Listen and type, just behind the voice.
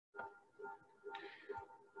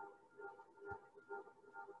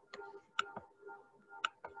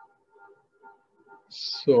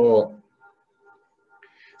So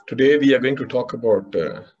today we are going to talk about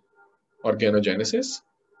organogenesis,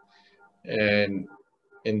 and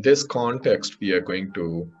in this context we are going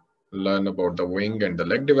to learn about the wing and the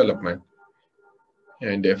leg development,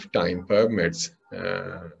 and if time permits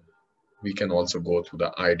we can also go through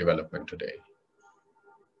the eye development today.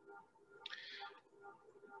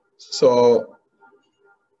 So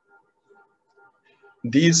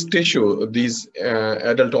these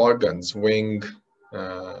adult organs, wing,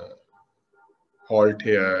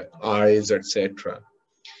 halter, eyes, etc.,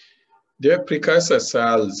 they are precursor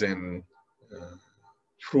cells in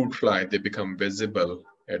fruit fly. They become visible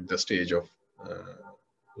at the stage of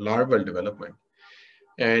larval development.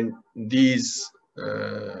 And these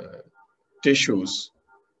tissues,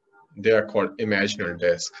 they are called imaginal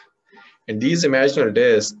discs. And these imaginal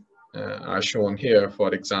discs are shown here.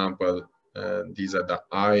 For example, these are the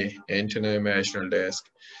eye antenna imaginal disc.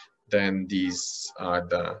 Then these are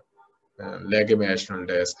the leg imaginal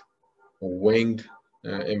disc, wing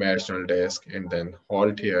imaginal disc, and then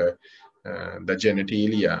halter, the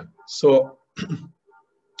genitalia. So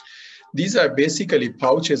these are basically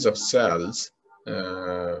pouches of cells,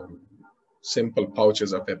 simple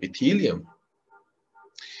pouches of epithelium,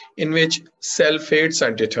 in which cell fates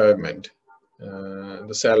are determined.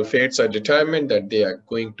 The cell fates are determined that they are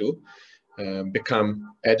going to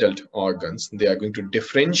become adult organs. They are going to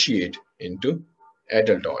differentiate into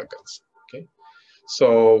adult organs. Okay,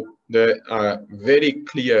 so there are very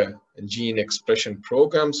clear gene expression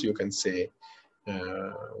programs. You can say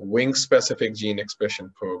wing specific gene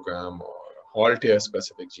expression program or halter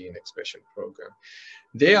specific gene expression program.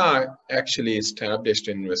 They are actually established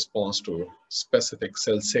in response to specific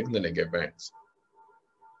cell signaling events.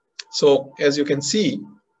 So as you can see,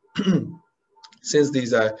 since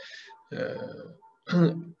these are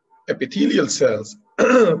epithelial cells,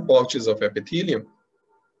 pouches of epithelium,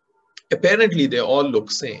 apparently they all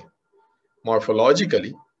look same.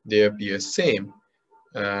 Morphologically, they appear same,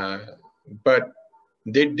 but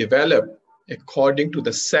they develop according to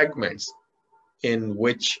the segments in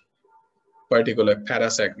which particular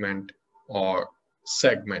parasegment or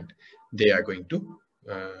segment they are going to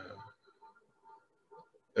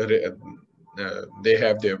they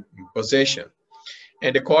have their position,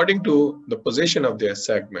 and according to the position of their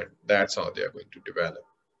segment, that's how they are going to develop.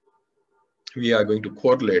 We are going to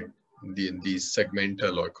correlate these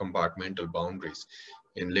segmental or compartmental boundaries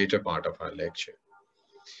in later part of our lecture.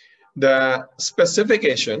 The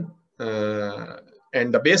specification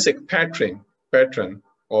and the basic pattern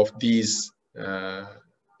of these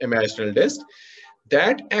imaginal discs,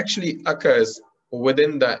 that actually occurs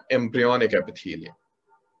within the embryonic epithelium.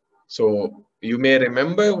 So you may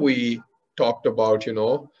remember we talked about,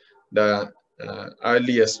 the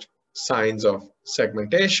earliest signs of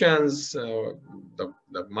segmentations, the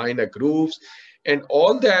minor grooves, and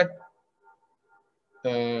all that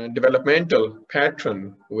developmental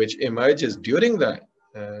pattern which emerges during the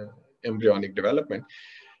embryonic development.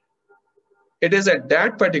 It is at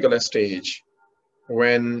that particular stage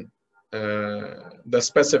when the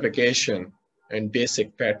specification and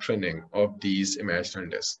basic patterning of these imaginal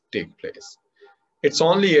discs take place. It's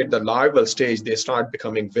only at the larval stage they start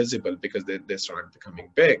becoming visible because they start becoming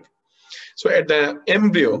big. So at the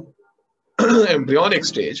embryonic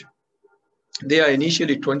stage, they are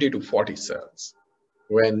initially 20 to 40 cells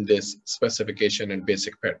when this specification and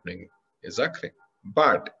basic patterning is occurring.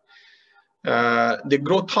 But they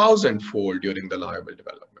grow 1,000-fold during the larval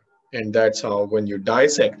development. And that's how, when you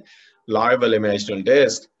dissect larval imaginal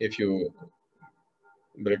disc, if you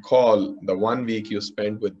recall the 1 week you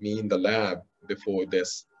spent with me in the lab before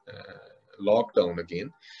this lockdown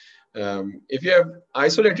again, if you have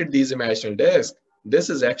isolated these imaginal discs, this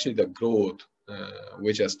is actually the growth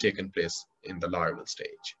which has taken place in the larval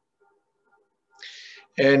stage.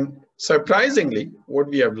 And surprisingly, what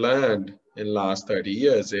we have learned in last 30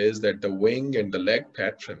 years is that the wing and the leg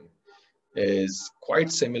pattern is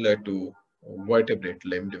quite similar to vertebrate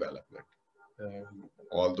limb development.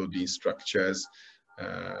 Although these structures,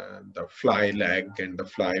 the fly leg and the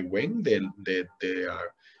fly wing, they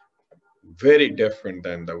are very different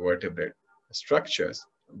than the vertebrate structures,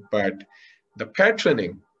 but the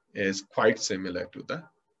patterning is quite similar to the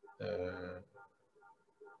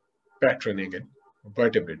patterning in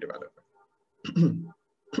vertebrate development.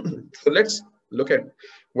 So let's look at,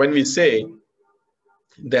 when we say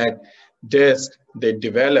that discs, they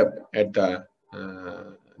develop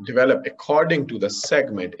according to the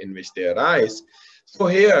segment in which they arise. So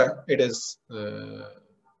here it is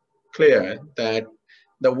clear that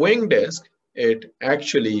the wing disc, it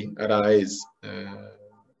actually arises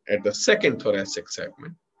at the second thoracic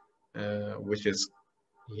segment, which is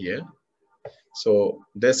here. So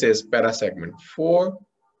this is parasegment 4,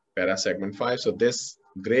 parasegment 5. So this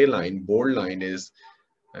gray line, bold line, is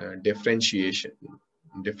differentiating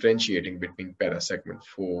between parasegment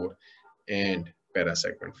 4 and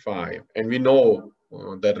parasegment 5. And we know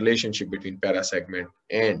the relationship between parasegment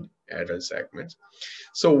and adult segments.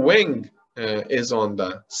 So wing is on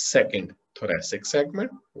the second thoracic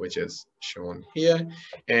segment, which is shown here,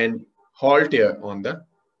 and halter on the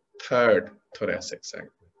third thoracic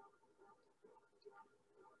segment.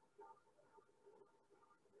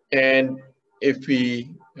 And if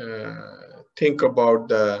we think about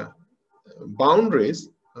the boundaries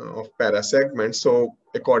of parasegments, so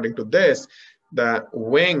according to this, the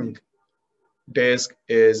wing disc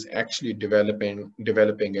is actually developing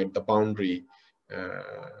at the boundary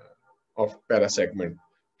of parasegment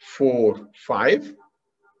 4, 5,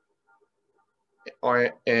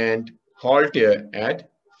 and halter at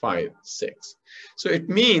 5, 6. So it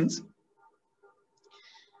means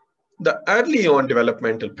the early on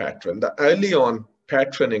developmental pattern, the early on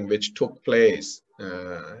patterning which took place,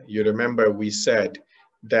 you remember we said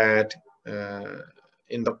that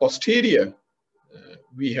in the posterior,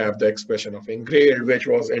 we have the expression of engrailed, which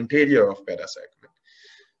was anterior of parasegment.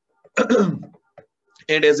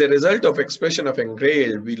 And as a result of expression of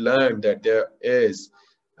engrailed, we learned that there is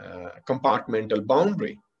compartmental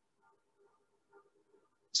boundary.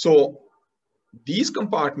 So these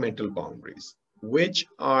compartmental boundaries, which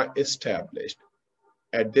are established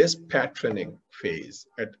at this patterning phase,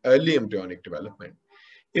 at early embryonic development,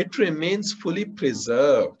 it remains fully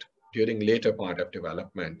preserved during later part of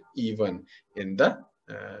development, even in the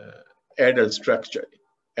adult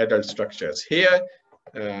structures here,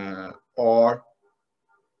 or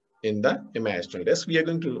in the imaginal disc. We are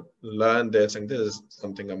going to learn this, and this is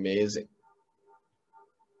something amazing.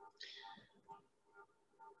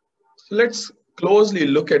 So let's closely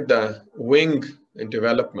look at the wing in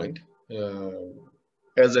development.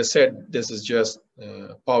 As I said, this is just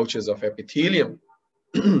pouches of epithelium.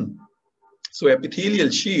 So epithelial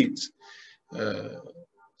sheets,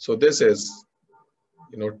 so this is,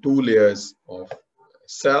 2 layers of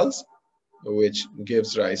cells, which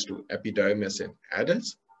gives rise to epidermis in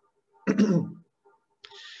adults.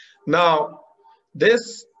 Now,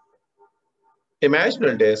 this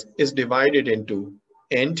imaginal disc is divided into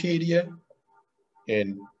anterior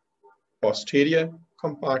and posterior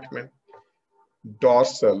compartment,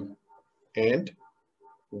 dorsal and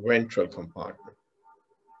ventral compartment.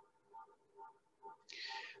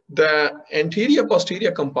 The anterior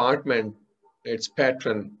posterior compartment, its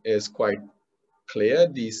pattern is quite clear.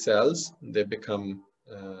 These cells, they become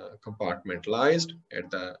compartmentalized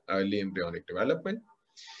at the early embryonic development.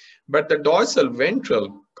 But the dorsal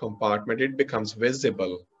ventral compartment, it becomes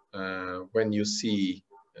visible when you see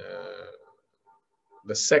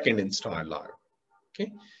the second install larva.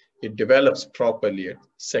 Okay, it develops properly at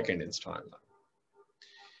second install larva.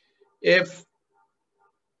 If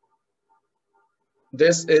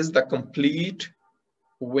this is the complete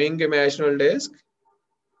wing imaginal disc,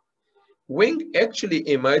 wing actually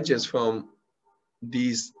emerges from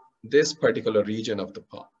this particular region of the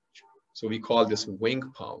pouch. So we call this wing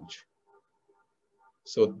pouch.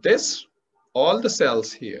 So this, all the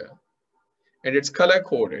cells here, and it's color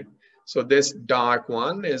coded. So this dark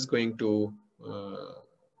one is going to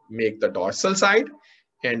make the dorsal side,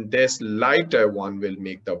 and this lighter one will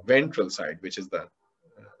make the ventral side, which is the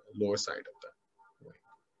lower side of the wing.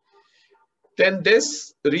 Then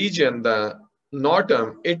this region, the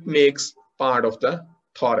notum, it makes part of the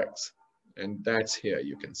thorax, and that's here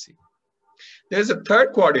you can see. There's a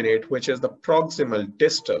third coordinate, which is the proximal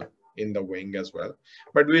distal in the wing as well,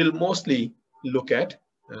 but we'll mostly look at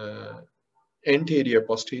anterior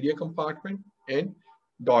posterior compartment and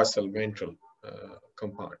dorsal ventral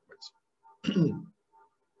compartments.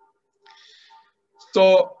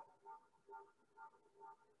 So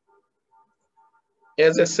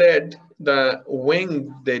as I said, the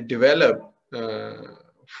wing, they develop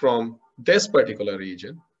from this particular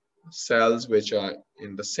region, cells which are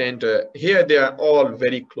in the center. Here they are all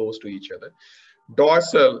very close to each other.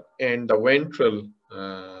 Dorsal and the ventral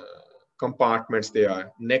compartments, they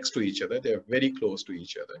are next to each other. They are very close to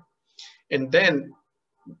each other. And then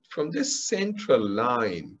from this central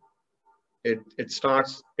line, it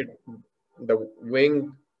starts, the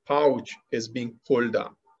wing pouch is being pulled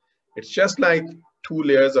up. It's just like 2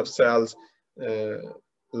 layers of cells,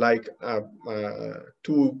 like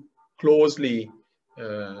 2 closely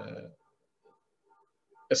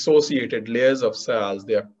associated layers of cells.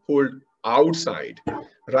 They are pulled outside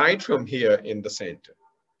right from here in the center.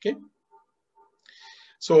 Okay,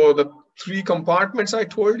 So the three compartments I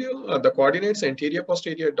told you, the coordinates: anterior,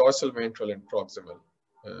 posterior, dorsal, ventral, and proximal.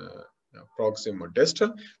 Proximal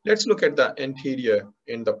distal. Let's look at the anterior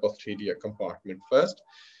and the posterior compartment first.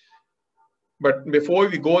 But before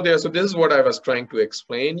we go there, so this is what I was trying to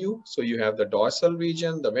explain you. So you have the dorsal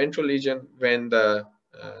region, the ventral region. When the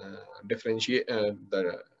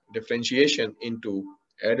differentiation into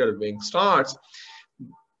adult wing starts,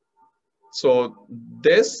 so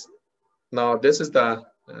this is the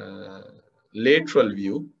lateral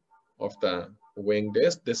view of the wing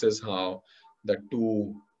disc. This is how the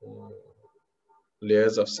two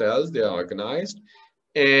layers of cells, they are organized,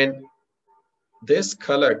 and this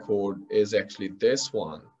color code is actually this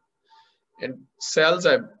one, and cells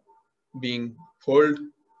are being pulled,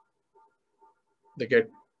 they get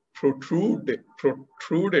protruded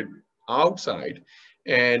outside,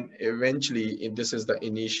 and eventually this is the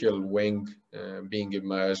initial wing being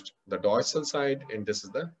emerged, the dorsal side, and this is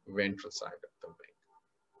the ventral side of the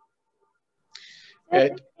wing.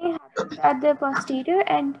 This thing happens at the posterior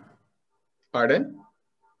end. Pardon?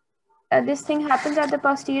 This thing happens at the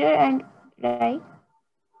posterior end, right?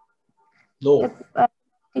 No. The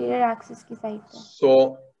posterior axis ki side pe.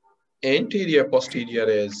 So anterior posterior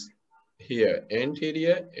is here,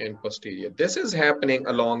 anterior and posterior. This is happening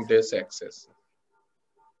along this axis.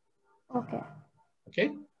 Okay.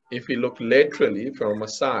 Okay. If we look laterally from a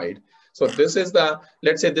side, so this is the,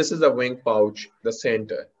 let's say this is the wing pouch, the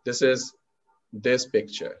center. This is this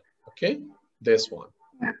picture. Okay. This one.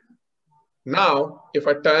 Now, if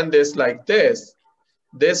I turn this like this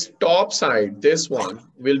top side, this one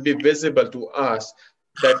will be visible to us,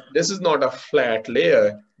 that this is not a flat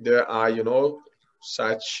layer. There are, you know,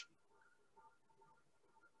 such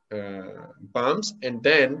bumps, and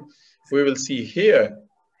then we will see here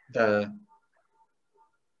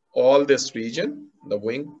all this region, the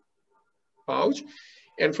wing pouch,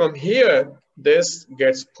 and from here this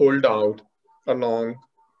gets pulled out along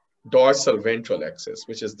dorsal ventral axis,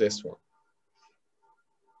 which is this one,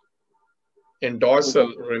 and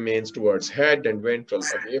dorsal remains towards head and ventral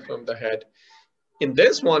away from the head. In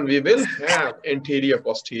this one, we will have anterior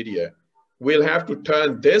posterior. We'll have to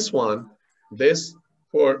turn this one, this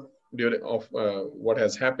for during of what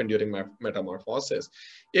has happened during my metamorphosis.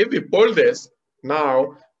 If we pull this,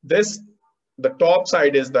 now this, the top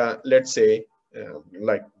side is the, let's say,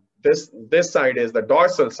 like this side is the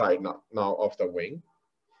dorsal side now of the wing,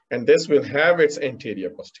 and this will have its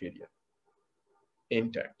anterior posterior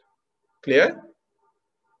intact. Clear?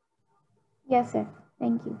 Yes, sir.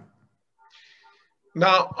 Thank you.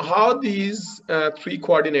 Now, how these three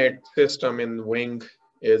coordinate system in wing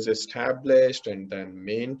is established and then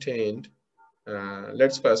maintained.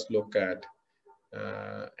 Let's first look at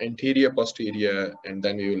anterior, posterior, and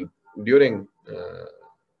then we will, during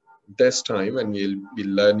this time, and we'll be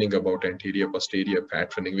learning about anterior, posterior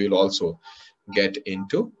patterning, we'll also get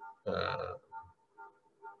into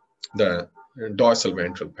the dorsal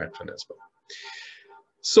ventral pattern as well.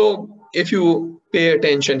 So if you pay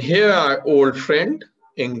attention here, our old friend,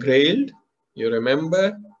 engrailed, you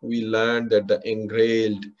remember we learned that the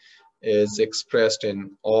engrailed is expressed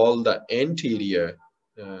in all the anterior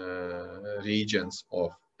regions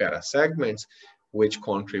of parasegments, which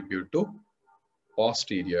contribute to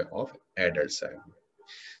posterior of adult segment.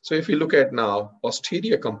 So if you look at now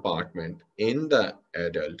posterior compartment in the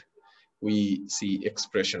adult, we see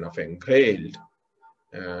expression of engrailed,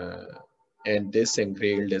 and this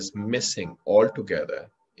engrailed is missing altogether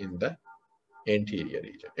in the anterior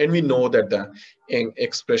region. And we know that the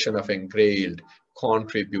expression of engrailed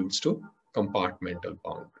contributes to compartmental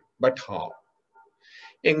boundary. But how?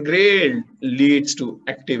 Engrailed leads to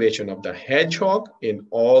activation of the hedgehog in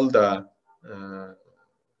all the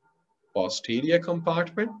posterior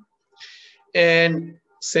compartment. And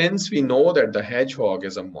since we know that the hedgehog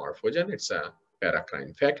is a morphogen, it's a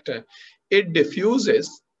paracrine factor, it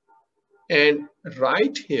diffuses, and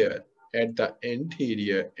right here at the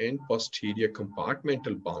anterior and posterior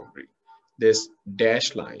compartmental boundary, this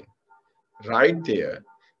dashed line, right there,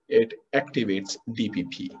 it activates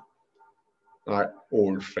DPP, our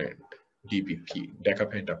old friend, DPP,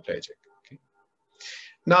 decapentaplegic. Okay?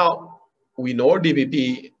 Now, we know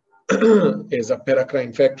DPP is a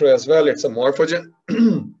paracrine factor as well. It's a morphogen.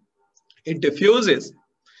 It diffuses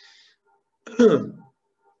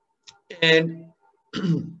and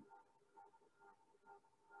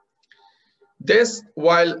this,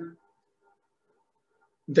 while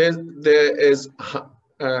there is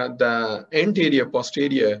the anterior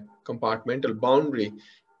posterior compartmental boundary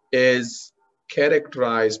is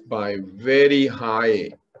characterized by very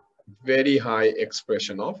high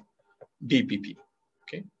expression of DPP.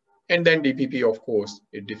 Okay, And then DPP, of course,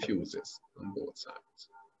 it diffuses on both sides.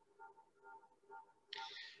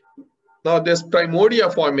 Now, this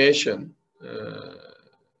primordia formation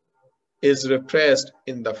is repressed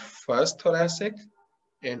in the first thoracic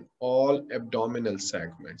and all abdominal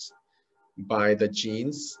segments by the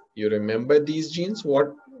genes. You remember these genes?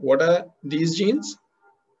 What are these genes?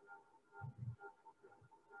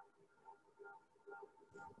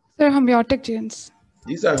 They're homeotic genes.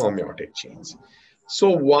 These are homeotic genes. So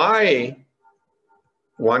why,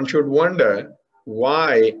 one should wonder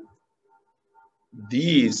why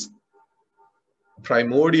these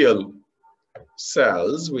primordial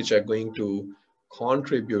cells, which are going to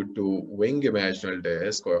contribute to wing imaginal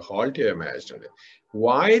disc or halter imaginal disc,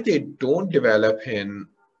 why they don't develop in,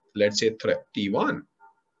 let's say, T1,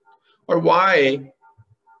 or why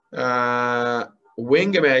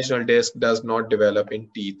wing imaginal disc does not develop in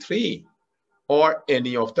T3 or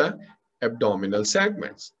any of the abdominal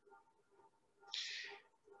segments.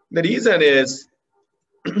 The reason is,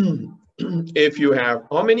 if you have,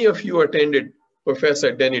 how many of you attended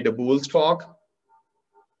Professor Denny DeBoul's talk?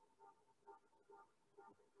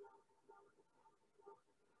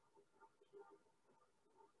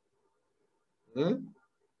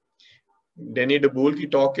 डेनी डबूल की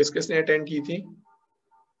talk किस किसने attend की थी?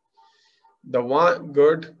 The one,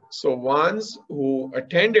 good. So ones who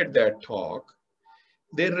attended that talk,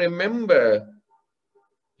 they remember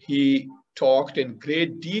he talked in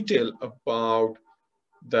great detail about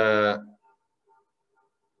the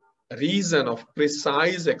reason of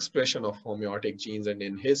precise expression of homeotic genes, and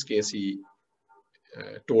in his case he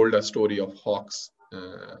told a story of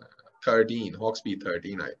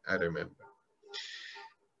HOXB13, I remember.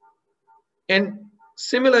 And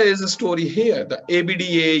similar is the story here, the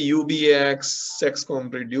ABDA, UBX, sex-com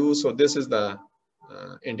reduce. So this is the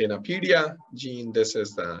antennapedia gene, this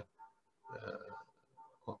is the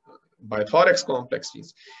bithorax complex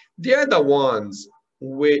genes. They are the ones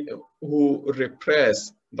who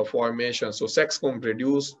repress the formation. So sex-com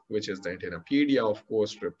reduce, which is the antennapedia, of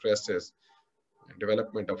course, represses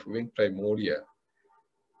development of wing primordia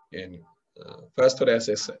in first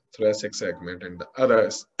thoracic segment, and the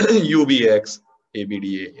others, UBX,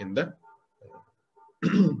 ABDA in the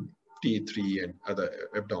T3 and other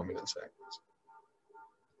abdominal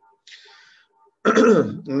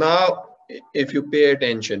segments. Now, if you pay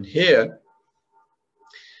attention here,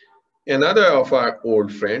 another of our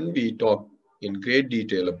old friend, we talked in great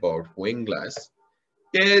detail about wing glass,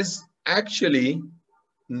 is actually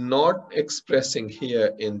not expressing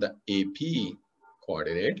here in the AP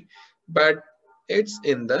coordinate, but it's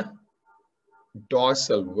in the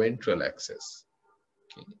dorsal ventral axis.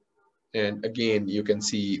 Okay. And again, you can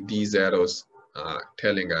see these arrows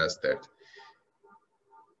telling us that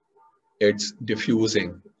it's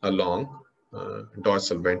diffusing along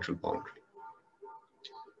dorsal ventral boundary.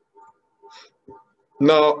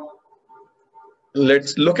 Now,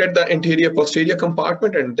 let's look at the anterior posterior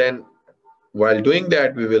compartment, and then while doing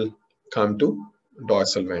that, we will come to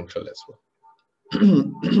dorsal ventral as well.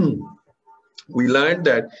 We learned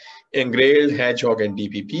that engrailed, hedgehog, and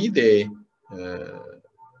DPP, they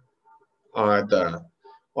are the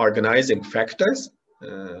organizing factors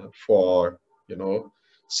for,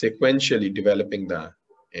 sequentially developing the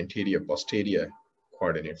anterior posterior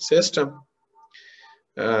coordinate system.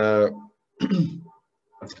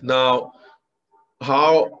 Now,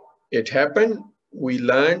 how it happened, we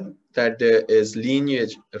learned that there is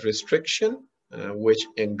lineage restriction, which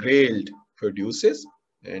engrailed produces,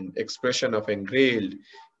 and expression of engrailed,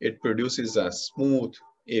 it produces a smooth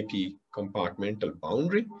AP compartmental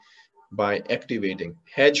boundary by activating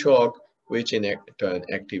hedgehog, which in turn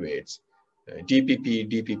activates DPP.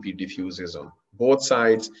 DPP diffuses on both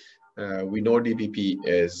sides. We know DPP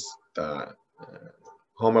is the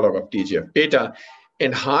homolog of TGF-beta,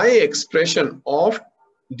 and high expression of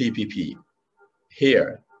DPP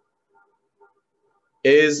here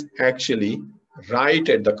is actually right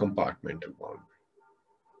at the compartmental boundary.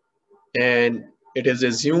 And it is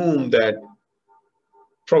assumed that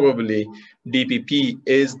probably DPP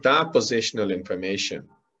is the positional information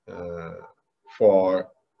for,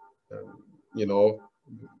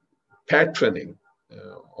 patterning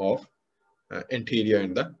of anterior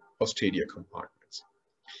and the posterior compartments.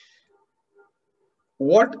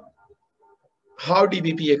 How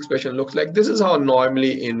DPP expression looks like? This is how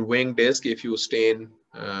normally in wing disc, if you stain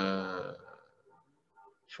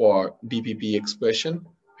for DPP expression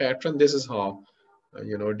pattern, this is how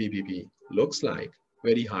DPP looks like.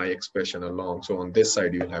 Very high expression along. So on this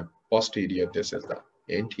side you have posterior, this is the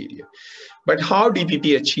anterior. But how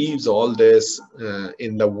DPP achieves all this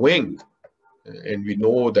in the wing, and we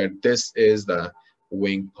know that this is the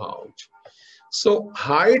wing pouch. So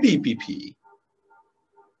high DPP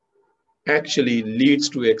actually leads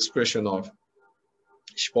to expression of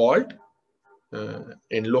SPALT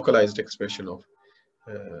and localized expression of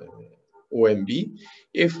OMB.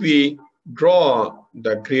 If we draw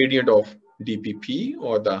the gradient of DPP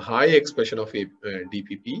or the high expression of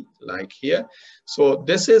DPP like here, so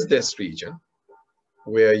this is this region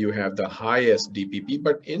where you have the highest DPP,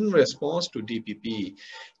 but in response to DPP,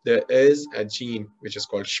 there is a gene which is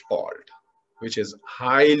called SPALT, which is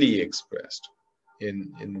highly expressed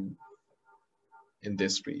in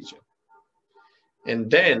this region. And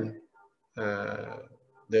then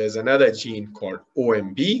there's another gene called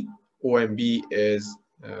OMB. OMB is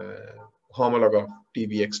homolog of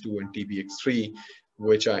TBX2 and TBX3,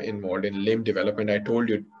 which are involved in limb development. I told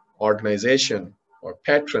you organization or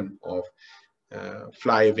pattern of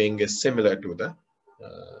fly wing is similar to the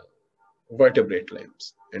vertebrate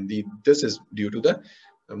limbs. And this is due to the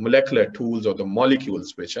molecular tools or the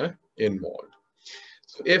molecules which are involved.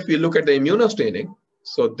 So if we look at the immunostaining,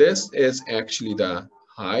 so this is actually the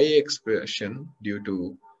high expression due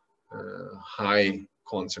to high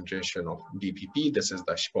concentration of DPP. This is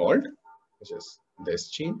the SPALT, which is this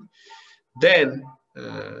gene. Then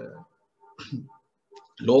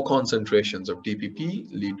low concentrations of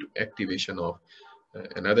DPP lead to activation of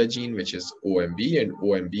another gene, which is OMB. And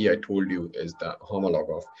OMB, I told you, is the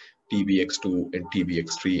homolog of TBX2 and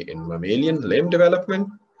TBX3 in mammalian limb development.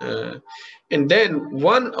 And then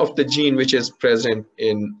one of the gene which is present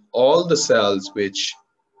in all the cells which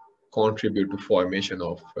contribute to formation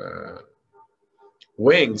of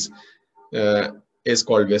wings is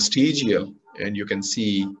called vestigial. And you can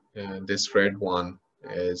see this red one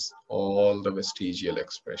is all the vestigial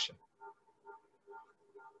expression.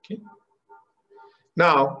 Okay.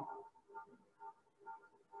 Now,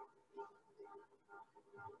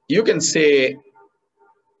 you can say,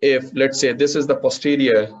 if let's say this is the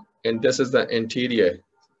posterior and this is the anterior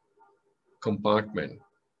compartment,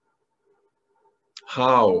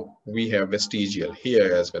 how we have vestigial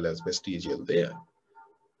here as well as vestigial there,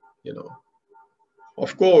 you know.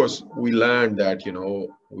 Of course, we learned that, you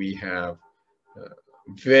know, we have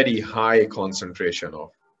very high concentration of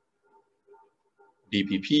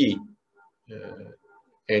DPP,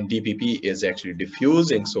 and DPP is actually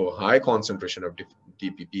diffusing, so high concentration of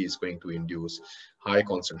DPP is going to induce high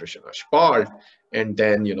concentration of SPALT, and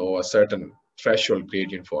then, you know, a certain threshold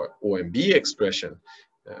gradient for OMB expression,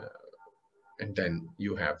 and then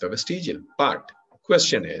you have the vestigial. But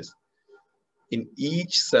question is, in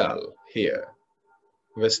each cell here,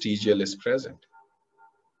 vestigial is present.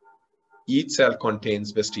 Each cell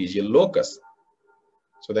contains vestigial locus.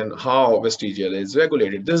 So then how vestigial is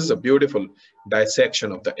regulated? This is a beautiful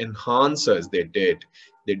dissection of the enhancers they did.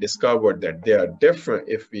 They discovered that they are different.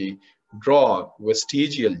 If we draw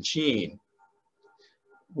vestigial gene,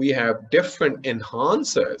 we have different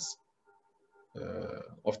enhancers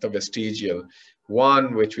of the vestigial,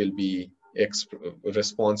 one which will be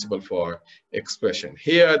responsible for expression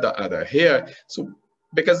here, the other here. So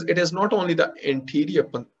because it is not only the anterior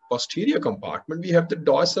posterior compartment, we have the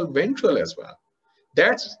dorsal ventral as well.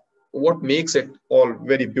 That's what makes it all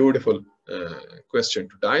very beautiful question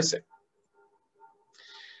to dissect.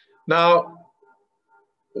 Now,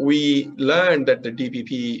 we learned that the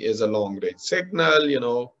DPP is a long-range signal, you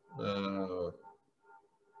know.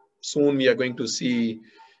 Soon we are going to see,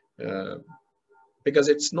 because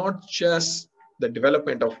it's not just the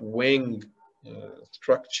development of wing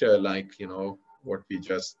structure, like, you know, what we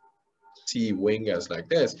just see wing as like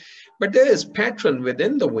this, but there is pattern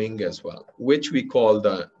within the wing as well, which we call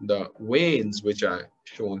the veins, which are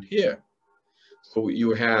shown here. So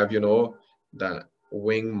you have, you know, the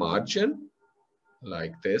wing margin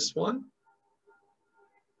like this one.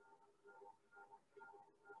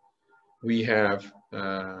 We have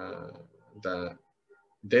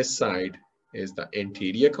this side is the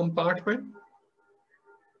anterior compartment.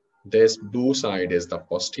 This blue side is the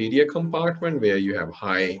posterior compartment where you have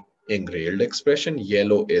high engrailed expression.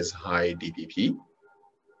 Yellow is high DPP.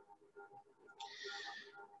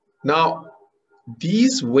 Now,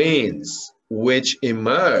 these veins which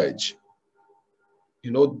emerge,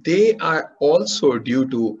 you know, they are also due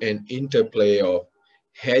to an interplay of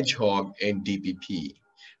hedgehog and DPP.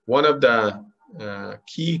 One of the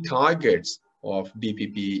key targets of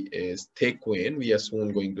DPP is thick vein. We are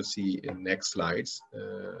soon going to see in next slides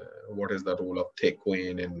what is the role of thick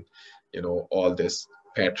vein and, you know, all this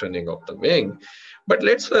patterning of the wing. But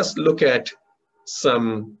let's first look at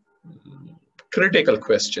some critical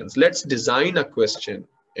questions. Let's design a question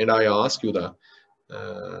and I ask you the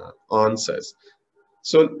answers.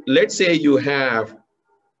 So let's say you have,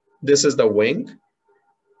 this is the wing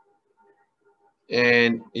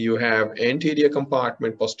And you have anterior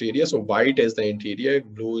compartment, posterior. So white is the anterior,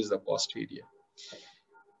 blue is the posterior.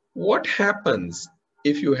 What happens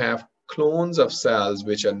if you have clones of cells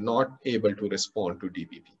which are not able to respond to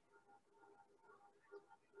DPP?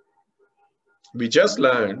 We just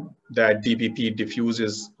learned that DPP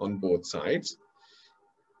diffuses on both sides.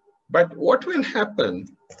 But what will happen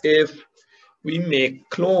if we make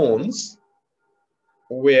clones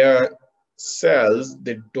where cells,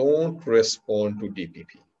 they don't respond to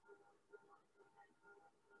DPP?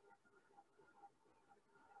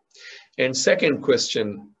 And second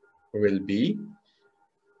question will be,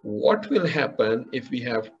 what will happen if we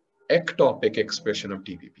have ectopic expression of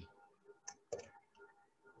DPP?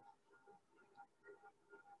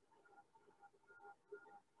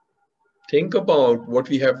 Think about what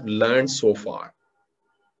we have learned so far,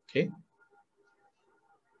 okay?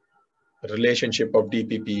 Relationship of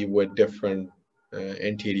DPP with different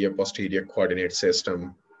anterior, posterior coordinate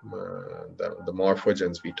system, the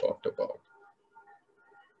morphogens we talked about.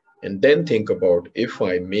 And then think about, if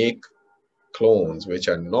I make clones which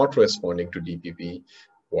are not responding to DPP,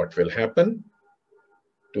 what will happen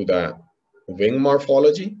to the wing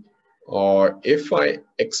morphology? Or if I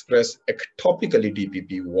express ectopically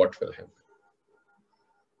DPP, what will happen?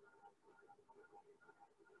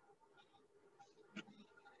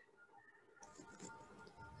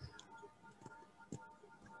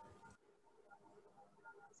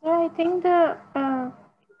 So I think the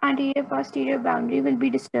anterior posterior boundary will be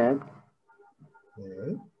disturbed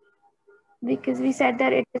because we said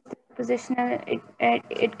that it is the positional,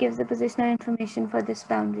 it gives the positional information for this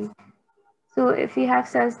boundary. So if we have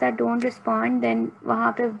cells that don't respond, then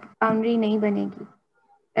वहाँ पे boundary नहीं बनेगी.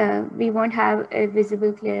 We won't have a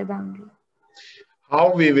visible clear boundary.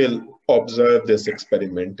 How we will observe this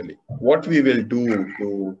experimentally? What we will do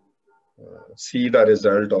to see the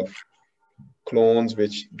result of clones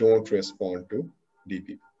which don't respond to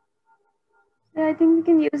DPP? So I think we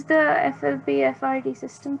can use the FLP FRD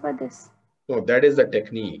system for this. No, that is the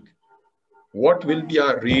technique. What will be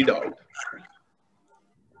our readout?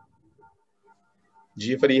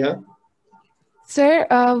 Ji Fariha? Sir,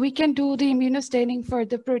 we can do the immunostaining for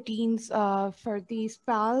the proteins, for these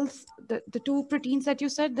PALs, the two proteins that you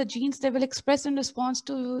said, the genes they will express in response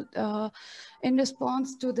to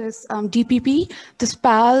this DPP, the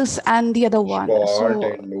SPALs and the other one.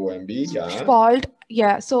 Spalt and OMB, yeah. Spalt,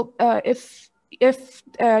 yeah. So if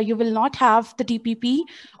you will not have the DPP,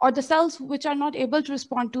 or the cells which are not able to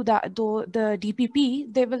respond to the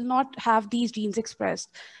DPP, they will not have these genes expressed,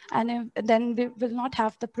 and then we will not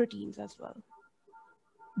have the proteins as well.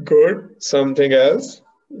 Good. Something else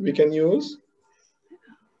we can use?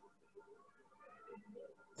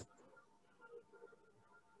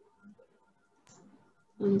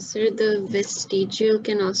 Sir, the vestigial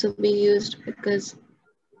can also be used because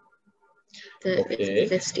the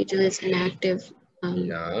vestigial is inactive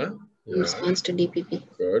in response to DPP.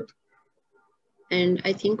 Good. And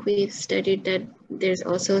I think we studied that there's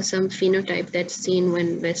also some phenotype that's seen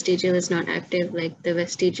when vestigial is not active, like the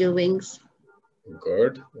vestigial wings.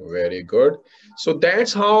 Good, very good. So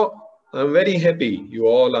that's how I'm very happy you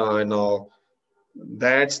all are now.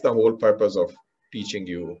 That's the whole purpose of teaching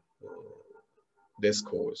you this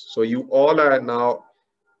course. So you all are now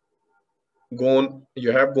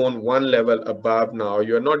you have gone one level above now.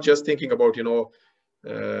 You're not just thinking about,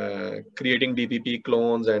 creating DPP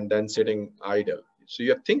clones and then sitting idle. So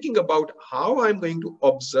you're thinking about how I'm going to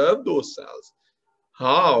observe those cells.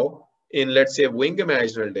 How in, let's say, wing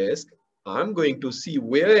imaginal disk, I'm going to see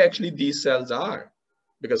where actually these cells are,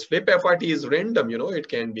 because flip FRT is random, it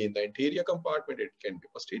can be in the anterior compartment, it can be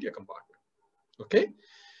posterior compartment. Okay,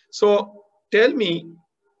 so tell me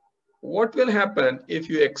what will happen if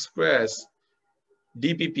you express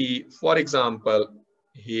DPP, for example,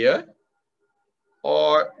 here,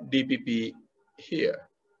 or DPP here.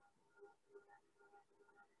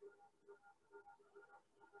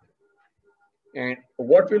 And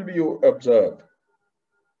what will you observe?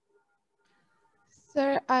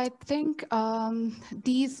 Sir, I think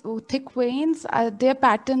these thick veins, their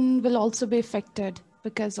pattern will also be affected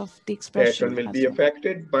because of the expression. Pattern will be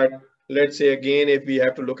affected, but let's say again, if we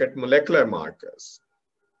have to look at molecular markers,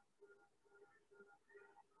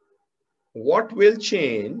 what will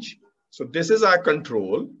change? So this is our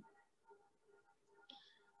control.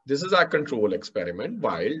 This is our control experiment,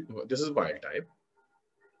 this is wild type.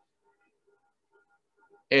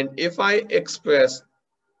 And if I express,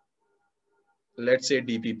 let's say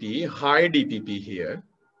DPP, high DPP here,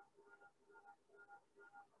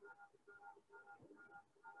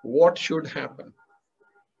 what should happen?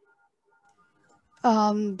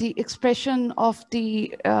 The expression of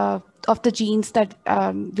the the genes that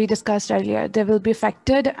we discussed earlier, they will be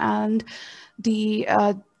affected, and the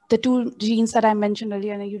two genes that I mentioned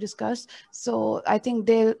earlier and you discussed. So I think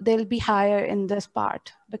they'll be higher in this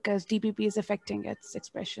part because DPP is affecting its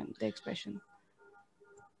expression, the expression.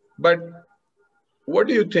 But what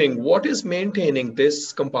do you think? What is maintaining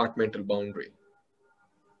this compartmental boundary?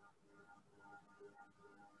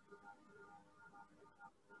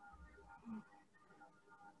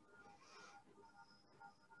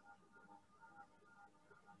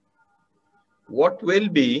 What will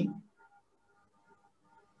be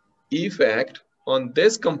effect on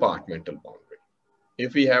this compartmental boundary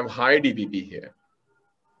if we have high DPP here?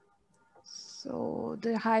 So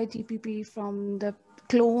the high DPP from the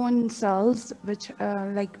clone cells, which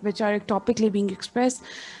are ectopically being expressed,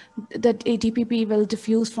 that ADPP will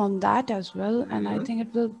diffuse from that as well, and I think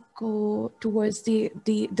it will go towards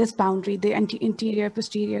this boundary, the interior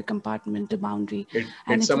posterior compartmental boundary.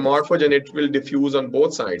 It's a morphogen. It will diffuse on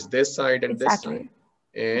both sides, this side and exactly. this side.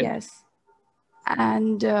 And yes,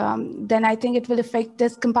 and then I think it will affect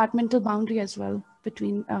this compartmental boundary as well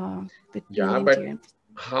between yeah, interior.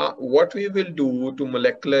 But what we will do to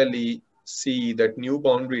molecularly see that new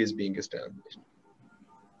boundary is being established?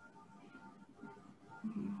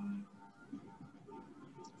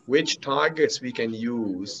 Which targets we can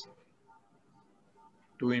use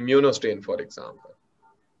to immunostain, for example?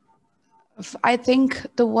 I think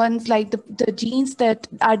the ones like the genes that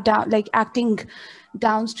are acting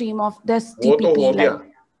downstream of this DPP,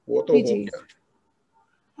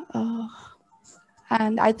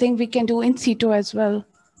 and I think we can do in situ as well,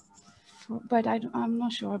 but I'm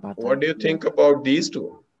not sure about that. What do you think about these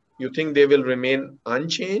two? You think they will remain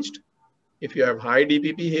unchanged if you have high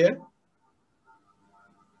DPP here?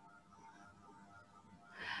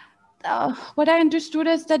 What I understood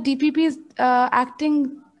is that DPP is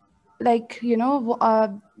acting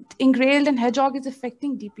engrailed, and hedgehog is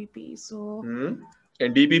affecting DPP. So,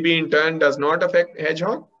 and DPP in turn does not affect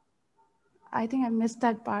hedgehog? I think I missed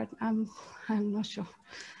that part. I'm not sure.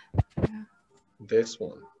 Yeah. This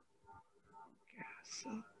one. Yeah, so.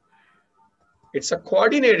 It's a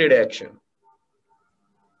coordinated action.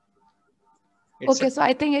 Okay, so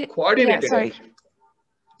I think it coordinated action.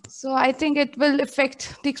 So I think it will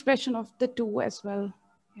affect the expression of the two as well.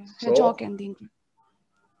 Yeah, hedgehog and the.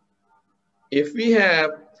 If we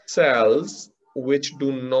have cells which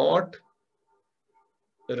do not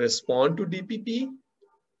respond to DPP,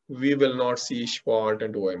 we will not see SPART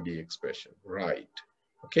and OMB expression, right?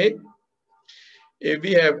 Okay. If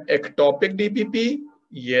we have ectopic DPP,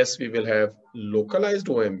 yes, we will have localized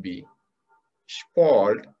OMB,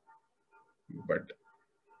 SPART, but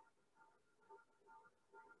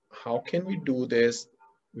how can we do this?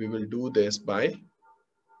 We will do this by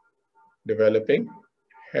developing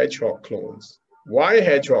hedgehog clones. Why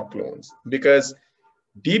hedgehog clones? Because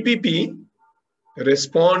DPP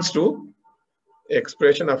responds to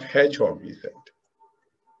expression of hedgehog, we said.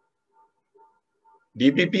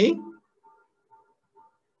 DPP,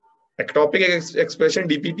 ectopic expression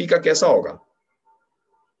DPP का कैसा होगा?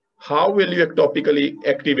 How will you ectopically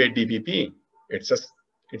activate DPP? It's a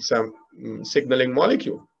signaling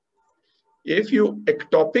molecule. If you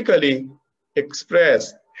ectopically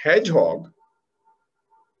express hedgehog,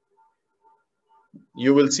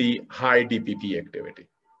 you will see high DPP activity.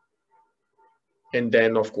 And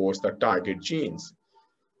then, of course, the target genes.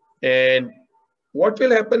 And what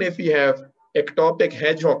will happen if we have ectopic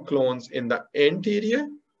hedgehog clones in the anterior,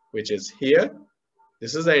 which is here?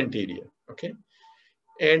 This is the anterior, okay?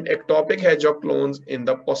 And ectopic hedgehog clones in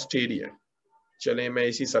the posterior. चलें मैं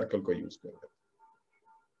इसी circle को use करूँगा.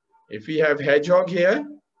 If we have hedgehog here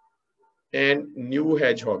and new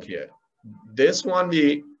hedgehog here, this one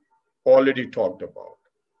we already talked about.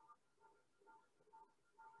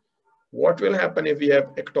 What will happen if we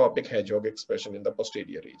have ectopic hedgehog expression in the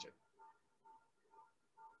posterior region?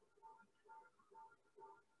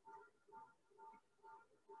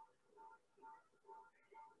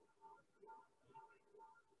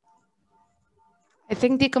 I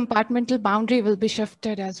think the compartmental boundary will be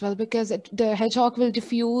shifted as well, because the hedgehog will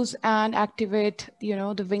diffuse and activate,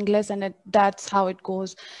 the winglets, and that's how it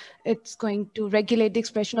goes. It's going to regulate the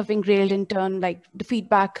expression of engrailed in turn, like the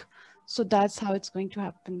feedback. So that's how it's going to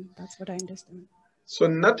happen. That's what I understand. So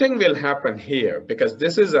nothing will happen here because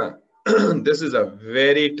this is a this is a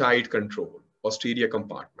very tight control, posterior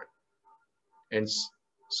compartment. And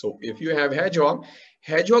so if you have hedgehog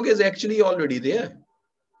is actually already there.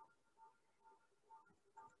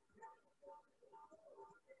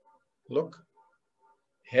 Look,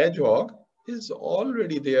 hedgehog is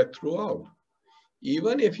already there throughout.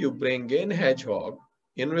 Even if you bring in hedgehog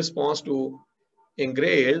in response to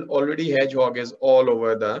engrailed, already hedgehog is all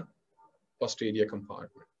over the posterior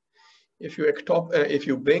compartment. If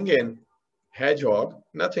you bring in hedgehog,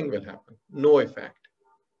 nothing will happen, no effect.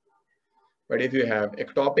 But if you have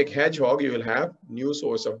ectopic hedgehog, you will have new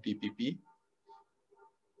source of DPP,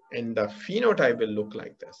 and the phenotype will look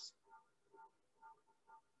like this.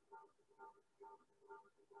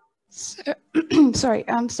 Sorry,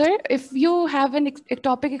 sir, if you have an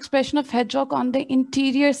ectopic expression of hedgehog on the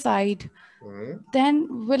interior side,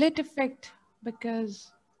 then will it affect,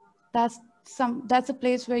 because that's a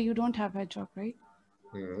place where you don't have hedgehog, right?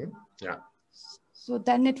 Yeah. So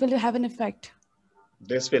then it will have an effect.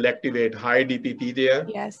 This will activate high DPP there.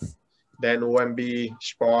 Yes. Then OMB,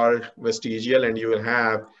 sport, vestigial, and you will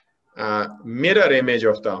have a mirror image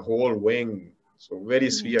of the whole wing. So very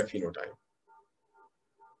severe phenotype.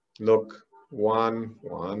 Look, 1,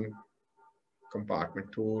 1,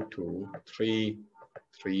 compartment 2, 2, 3,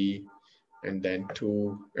 3, and then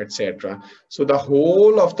 2, etc. So the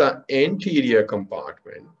whole of the anterior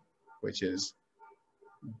compartment, which is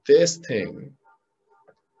this thing,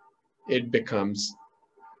 it becomes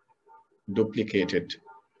duplicated.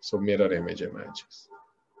 So mirror image emerges.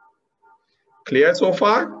 Clear so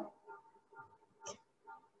far?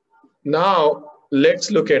 Now let's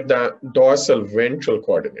look at the dorsal ventral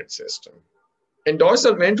coordinate system. And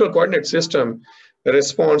dorsal ventral coordinate system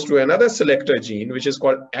responds to another selector gene, which is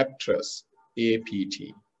called aptrus,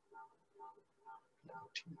 APT.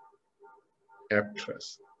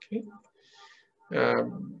 Aptrus. Okay.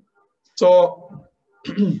 So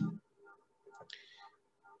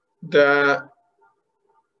the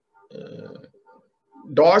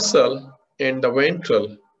dorsal and the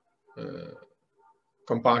ventral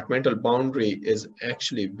compartmental boundary is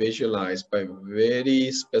actually visualized by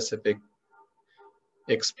very specific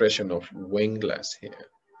expression of wingless here.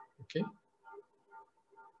 Okay.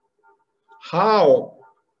 How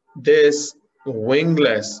this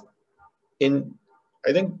wingless in,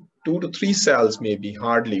 I think, 2 to 3 cells, maybe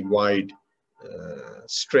hardly wide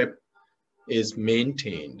strip is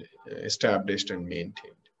maintained, established and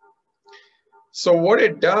maintained. So what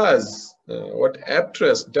it does, what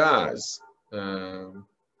aptrus does,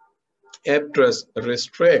 aptrus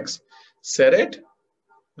restricts seret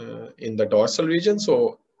in the dorsal region.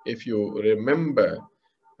 So if you remember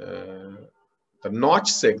the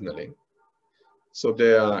notch signaling, so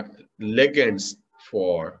there are ligands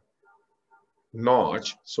for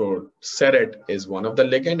notch. So seret is one of the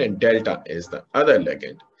ligand and delta is the other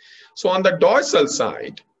ligand. So on the dorsal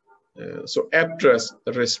side, so aptrus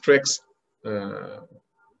restricts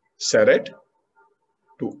seret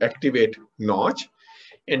to activate notch,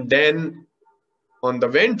 and then on the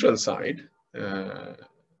ventral side,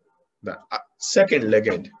 the second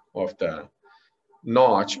ligand of the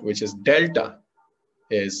notch, which is delta,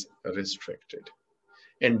 is restricted,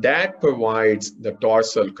 and that provides the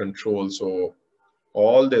dorsal control. So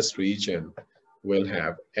all this region will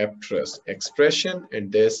have aptrus expression,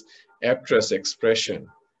 and this aptrus expression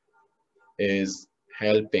is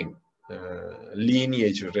helping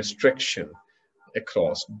lineage restriction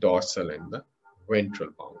across dorsal and the ventral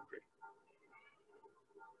boundary.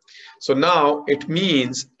 So now it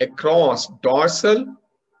means across dorsal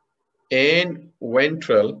and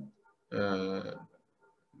ventral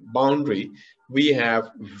boundary, we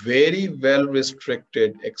have very well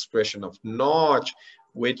restricted expression of notch,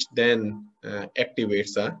 which then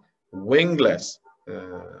activates a wingless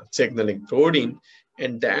signaling protein.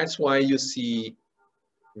 And that's why you see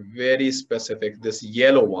very specific, this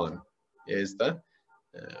yellow one is the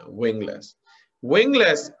wingless.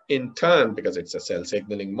 Wingless in turn, because it's a cell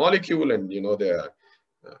signaling molecule, and you know there are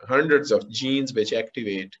hundreds of genes which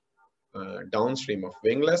activate downstream of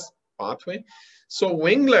wingless pathway. So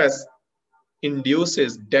wingless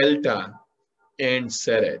induces delta and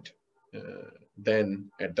seret then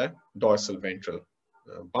at the dorsal ventral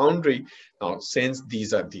boundary. Now, since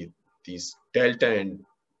these are these delta and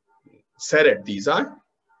seret, these are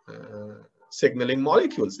signaling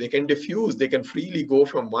molecules. They can diffuse, they can freely go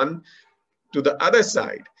from one to the other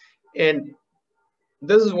side. And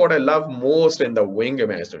this is what I love most in the wing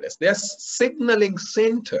imaginal. They're signaling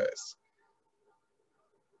centers.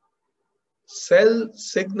 Cell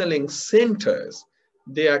signaling centers,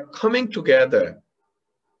 they are coming together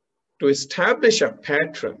to establish a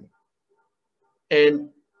pattern. And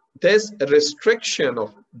this restriction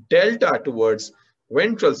of delta towards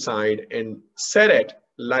ventral side and seret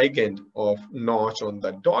ligand of notch on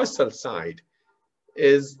the dorsal side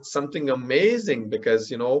is something amazing,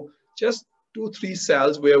 because you know, just 2-3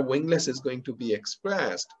 cells where wingless is going to be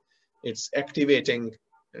expressed, it's activating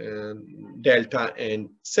delta and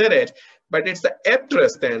seret. but it's the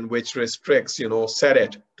apterus then which restricts, you know,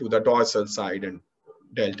 seret to the dorsal side and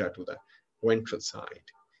delta to the ventral side.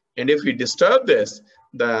 And if we disturb this,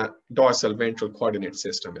 the dorsal ventral coordinate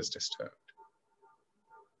system is disturbed.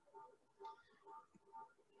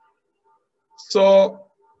 So,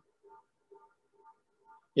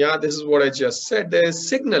 yeah, this is what I just said. There is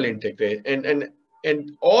signal integration,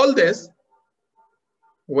 and all this,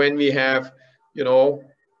 when we have, you know,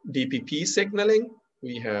 DPP signaling,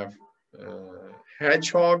 we have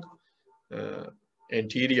hedgehog,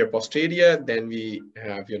 anterior, posterior, then we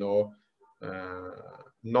have, you know,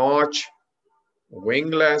 notch,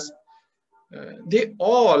 wingless. They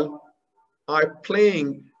all are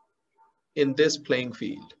playing in this playing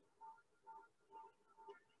field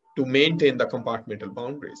to maintain the compartmental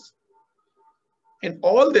boundaries. And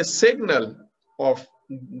all the signal of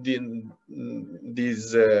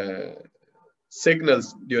these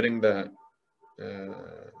signals during the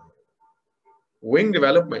wing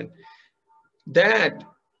development, that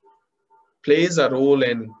plays a role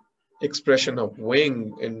in expression of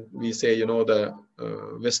wing. And we say, you know, the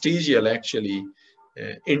vestigial actually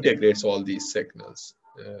integrates all these signals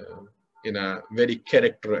in a very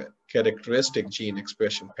characteristic gene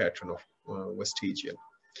expression pattern of vestigial.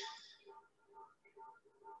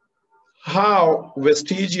 How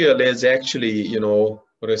vestigial is actually, you know,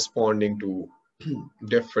 responding to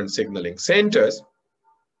different signaling centers.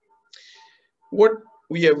 What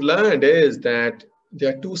we have learned is that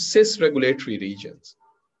there are two cis regulatory regions.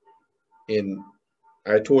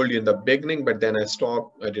 I told you in the beginning, but then I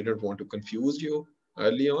stopped. I didn't want to confuse you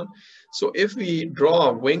early on. So if we draw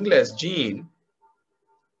a wingless gene,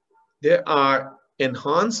 there are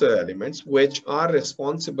enhancer elements which are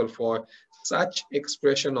responsible for such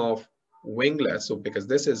expression of wingless. So because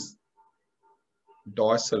this is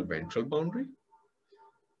dorsal ventral boundary,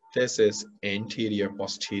 this is anterior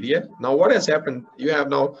posterior. Now what has happened, you have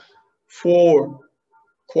now 4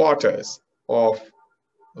 quarters of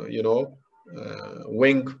you know,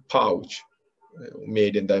 wing pouch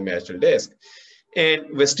made in the imaginal disc, and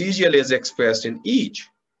vestigial is expressed in each.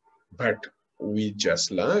 But we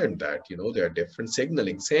just learned that, you know, there are different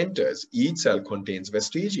signaling centers. Each cell contains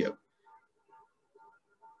vestigial,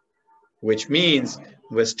 which means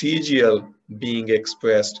vestigial being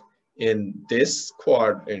expressed in this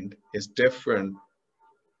quadrant is different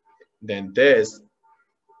than this.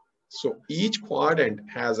 So each quadrant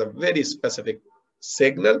has a very specific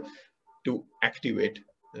signal to activate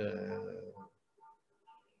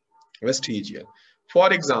vestigial.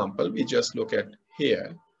 For example, we just look at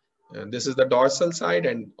here, and this is the dorsal side,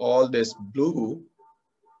 and all this blue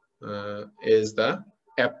is the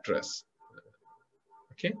apterus.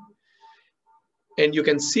 Okay, and you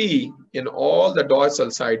can see in all the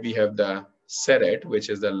dorsal side we have the seret, which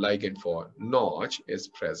is the ligand for notch, is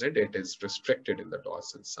present. It is restricted in the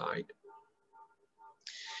dorsal side.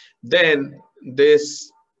 Then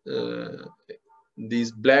this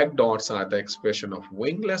these black dots are the expression of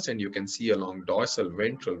wingless, and you can see along dorsal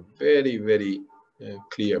ventral very, very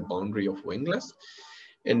clear boundary of wingless.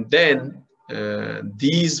 And then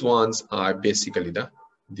these ones are basically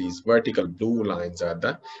these vertical blue lines are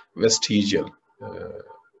the vestigial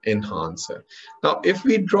enhancer. Now, if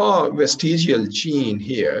we draw a vestigial gene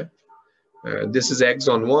here, this is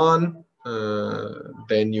exon 1,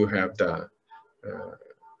 then you have the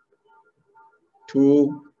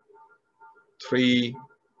 2, 3,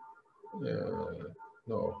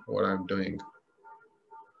 no, what I'm doing.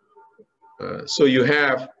 So you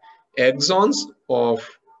have exons of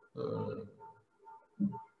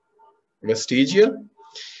vestigial,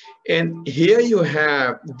 and here you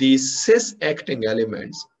have these cis-acting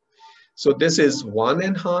elements. So this is one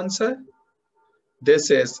enhancer,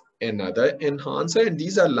 this is another enhancer, and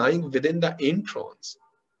these are lying within the introns.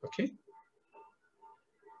 Okay.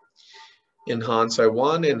 Enhancer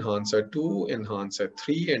 1, enhancer 2, enhancer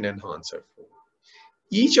 3, and enhancer 4.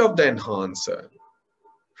 Each of the enhancer,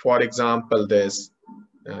 for example, this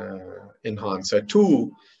enhancer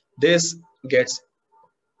 2, this gets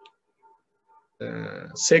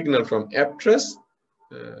signal from apterus,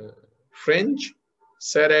 fringe,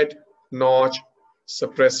 seret, notch,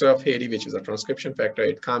 suppressor of Hairy, which is a transcription factor.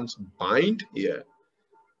 It comes bind here,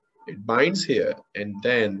 it binds here, and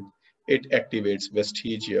then it activates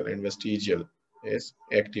vestigial, and vestigial is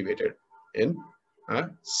activated in a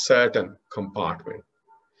certain compartment.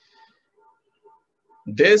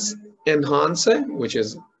 This enhancer, which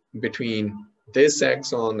is between this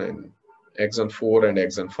axon and exon 4 and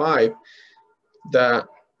exon 5,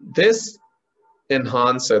 this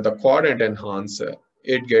enhancer, the quadrant enhancer,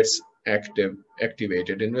 it gets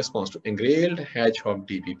activated in response to engrailed hedgehog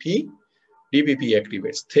DPP DPP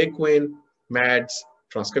activates thick vein, MADS,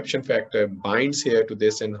 transcription factor, binds here to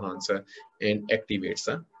this enhancer and activates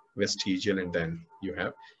the vestigial, and then you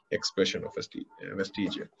have expression of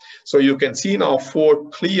vestigial. So you can see now 4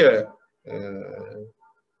 clear,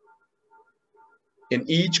 in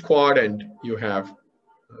each quadrant you have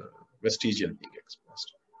vestigial being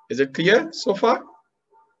expressed. Is it clear so far?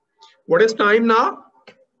 What is time now?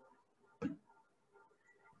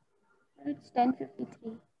 It's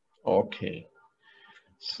 10:53. Okay.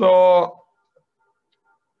 So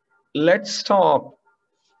let's stop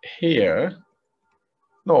here.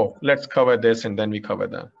 No, let's cover this and then we cover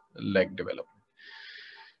the leg development.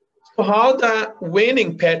 So how the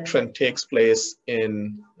waning pattern takes place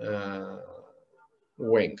in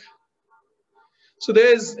wing. So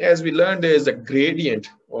there's, as we learned, there's a gradient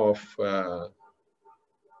of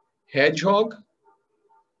hedgehog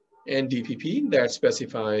and DPP that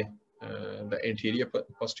specify the anterior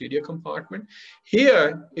posterior compartment.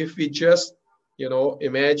 Here, if we just, you know,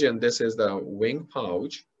 imagine this is the wing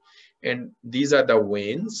pouch and these are the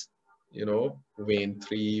veins, you know, vein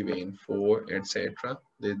 3, vein 4, etc.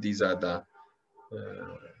 These are the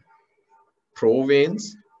pro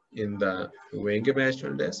veins in the wing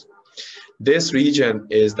imaginal disc. This region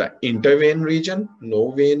is the intervein region.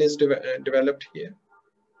 No vein is developed here.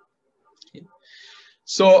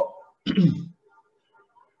 So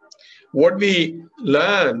what we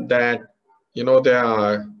learn that, you know,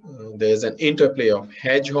 there's an interplay of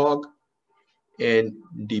hedgehog and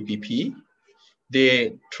DPP.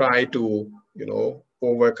 They try to, you know,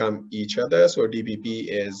 overcome each other. So DPP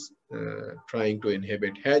is trying to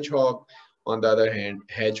inhibit hedgehog. On the other hand,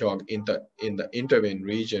 hedgehog in the intervein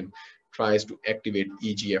region tries to activate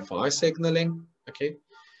EGFR signaling. Okay.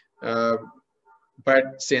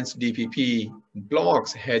 But since DPP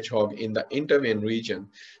blocks hedgehog in the intervein region,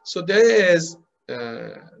 so there is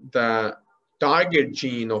the target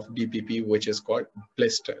gene of DPP, which is called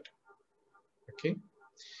blistered. Okay.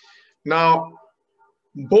 Now,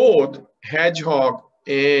 both hedgehog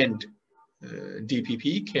and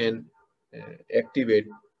DPP can activate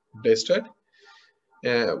blistered,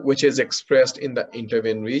 which is expressed in the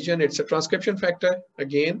intervein region. It's a transcription factor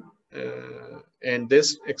again. And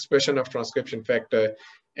this expression of transcription factor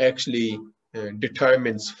actually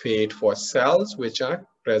determines fate for cells which are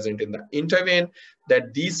present in the intervein,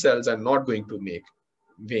 that these cells are not going to make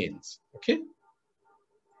veins. Okay.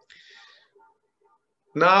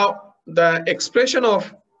 Now the expression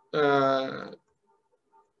of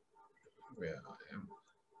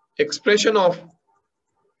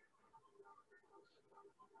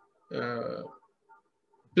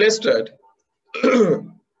blistered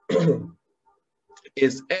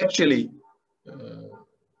is actually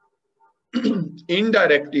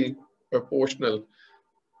indirectly proportional.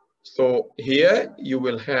 So here you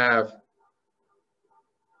will have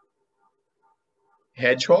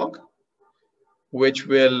hedgehog, which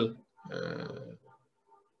will,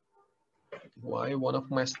 why one of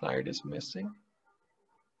my slide is missing?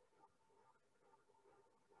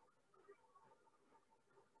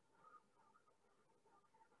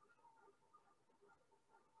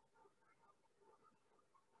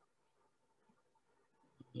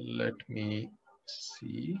 Let me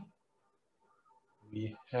see.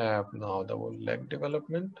 We have now the leg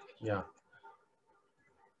development. Yeah.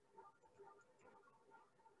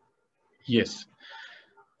 Yes.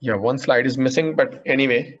 Yeah, one slide is missing, but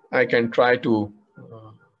anyway, I can try to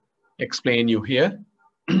explain you here.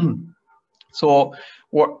 So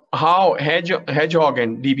how hedgehog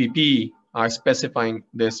and DPP are specifying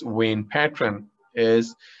this vein pattern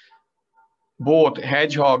is both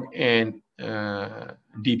hedgehog and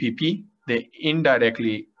DPP, they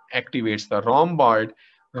indirectly activates the rhomboid.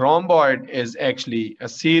 Rhomboid is actually a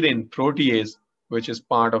serine protease, which is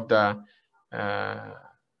part of the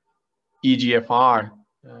EGFR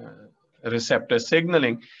receptor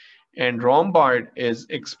signaling, and rhomboid is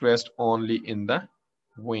expressed only in the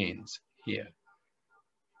veins here.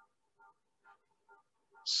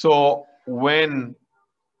 So when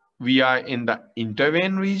we are in the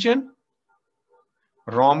intervein region,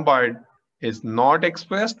 rhomboid is not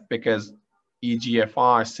expressed because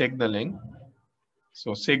EGFR signaling,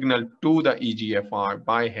 so signal to the EGFR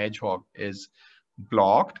by hedgehog is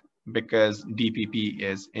blocked because DPP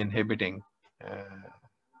is inhibiting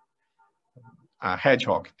a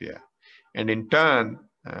hedgehog there. And in turn,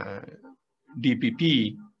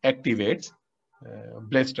 DPP activates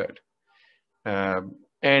blistered.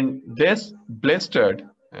 And this blistered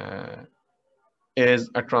is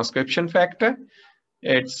a transcription factor.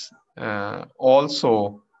 It's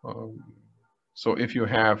also, so if you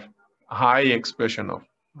have high expression of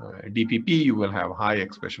DPP, you will have high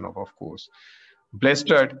expression of course,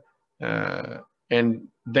 blistered. And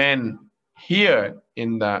then here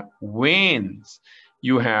in the veins,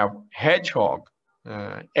 you have hedgehog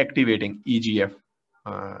activating EGF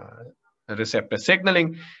receptor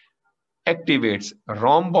signaling, activates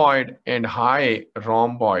rhomboid, and high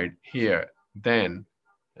rhomboid here then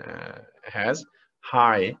has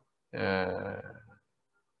high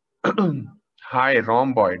high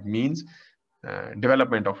rhomboid means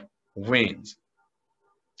development of veins.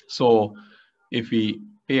 So if we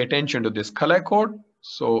pay attention to this color code,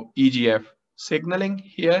 so EGF signaling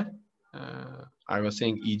here, I was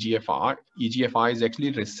saying EGFR. EGFR is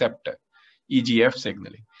actually receptor, EGF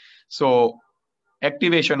signaling. So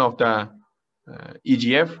activation of the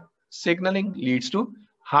EGF signaling leads to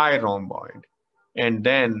high rhomboid. And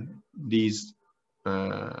then these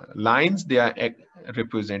lines, they are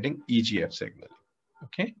representing EGF signaling,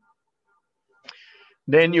 okay?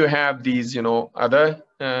 Then you have these, other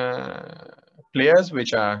players,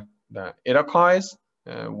 which are the Iroquois,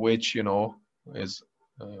 which, is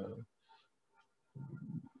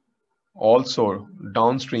also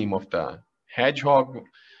downstream of the hedgehog.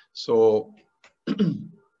 So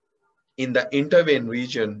in the intervein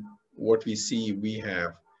region, what we see, we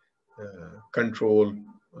have control,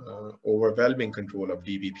 overwhelming control of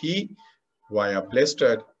DBP via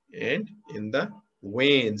blistered, and in the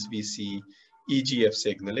veins, we see EGF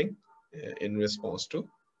signaling in response to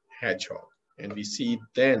hedgehog. And we see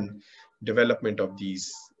then development of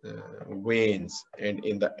these veins, and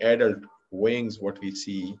in the adult veins, what we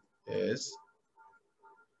see is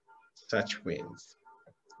such veins.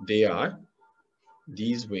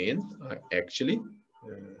 These veins are actually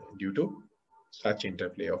due to such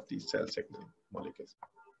interplay of these cell signaling molecules.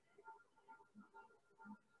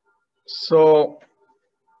 So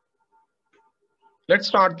let's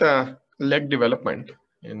start the leg development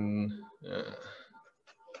in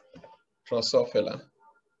Drosophila.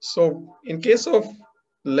 So in case of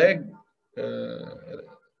leg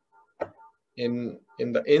in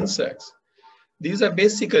the insects, these are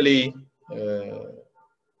basically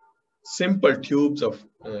simple tubes of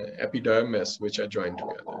epidermis which are joined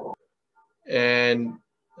together. And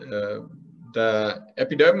the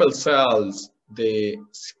epidermal cells, they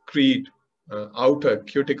secrete outer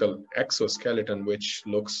cuticle exoskeleton, which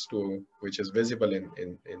is visible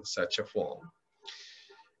in such a form.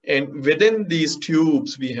 And within these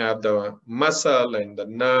tubes, we have the muscle and the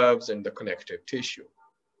nerves and the connective tissue.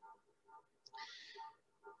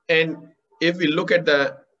 And if we look at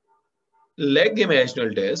the leg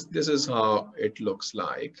imaginal disc, this is how it looks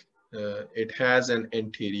like. It has an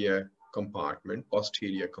anterior compartment,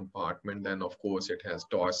 posterior compartment, then of course it has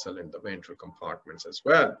dorsal and the ventral compartments as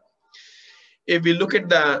well. If we look at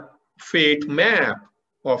the fate map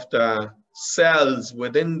of the cells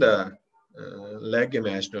within the leg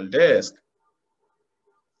imaginal disc,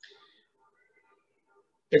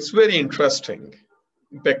 it's very interesting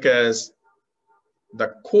because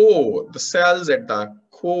the cells at the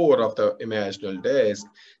core of the imaginal disc,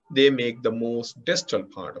 they make the most distal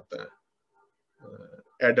part of the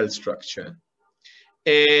adult structure.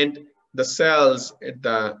 And the cells at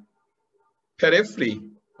the periphery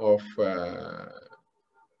of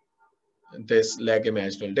this leg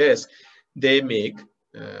imaginal disc, they make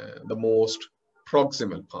the most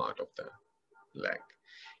proximal part of the leg.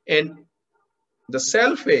 And the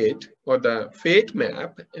cell fate, or the fate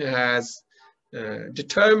map, has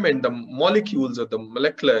determined the molecules or the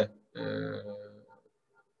molecular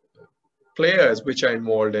players which are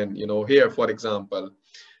involved in, here, for example,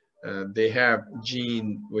 they have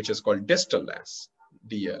gene which is called distal S,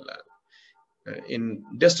 DLL. In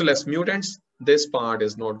distal S mutants, this part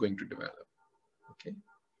is not going to develop, okay?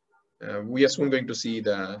 We are soon going to see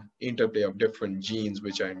the interplay of different genes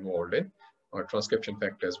which are involved in, or transcription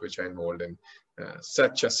factors which are involved in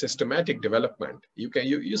such a systematic development.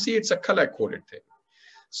 You see it's a color-coded thing.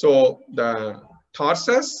 So the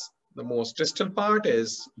tarsus, the most distal part,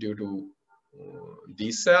 is due to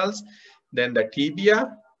these cells. Then the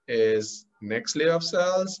tibia is next layer of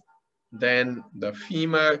cells. Then the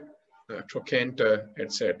femur, trochanter,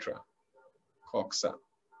 etc., coxa.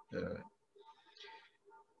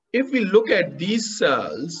 If we look at these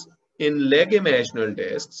cells in leg imaginal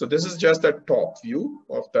disc, so this is just the top view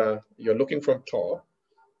of you're looking from top.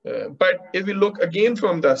 But if we look again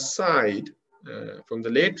from the side, from the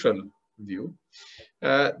lateral view,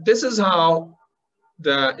 this is how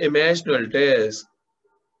the imaginal disc,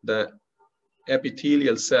 the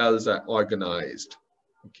epithelial cells are organized,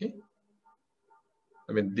 okay?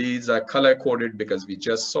 I mean, these are color coded because we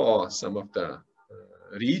just saw some of the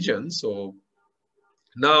regions. So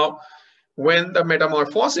now when the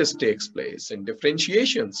metamorphosis takes place and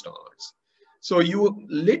differentiation starts. So you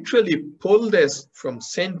literally pull this from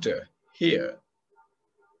center here,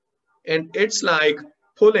 and it's like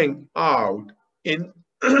pulling out in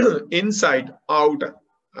inside out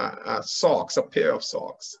socks, a pair of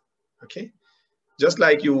socks. Okay, just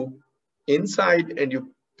like you inside and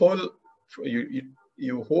you pull,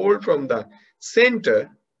 you hold from the center,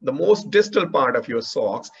 the most distal part of your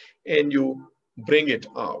socks, and you bring it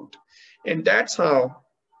out. And that's how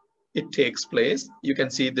it takes place. You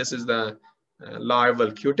can see this is the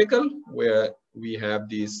larval cuticle where we have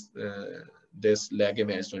these this leg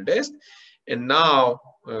imaginal disc, and now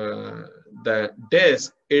the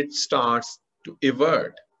disc, it starts to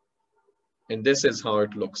evert, and this is how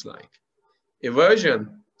it looks like.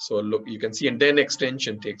 Eversion, so look, you can see, and then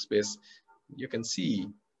extension takes place. You can see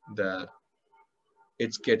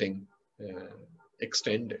it's getting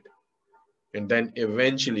extended, and then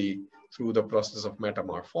eventually through the process of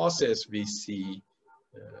metamorphosis we see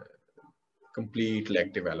complete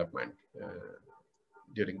leg development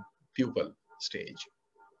during pupal stage.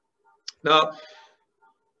 Now,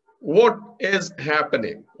 what is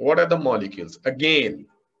happening? What are the molecules? Again,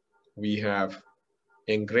 we have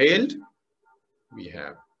engrailed, we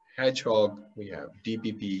have hedgehog, we have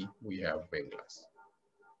DPP, we have wingless.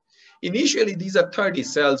 Initially, these are 30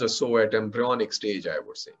 cells or so at embryonic stage, I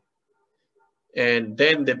would say. And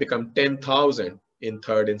then they become 10,000 in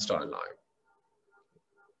third install line.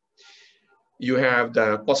 You have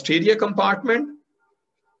the posterior compartment,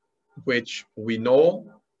 which we know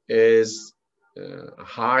is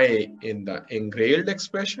high in the engrailed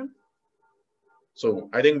expression. So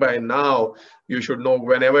I think by now you should know,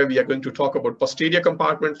 whenever we are going to talk about posterior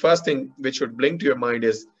compartment, first thing which should blink to your mind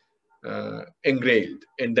is engrailed,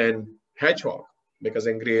 and then hedgehog, because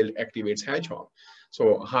engrailed activates hedgehog.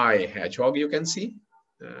 So high hedgehog you can see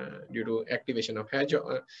due to activation of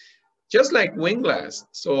hedgehog, just like wingless.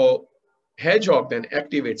 So hedgehog then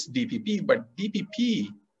activates DPP, but DPP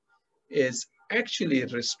is actually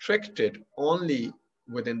restricted only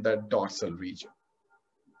within the dorsal region.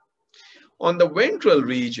 On the ventral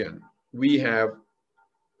region, we have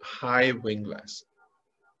high wingless,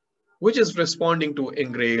 which is responding to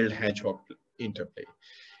engrailed hedgehog interplay.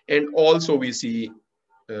 And also we see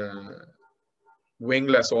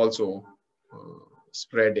wingless also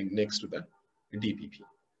spreading next to the DPP.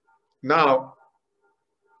 Now,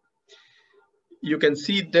 you can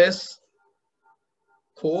see this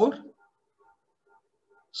core.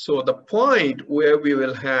 So the point where we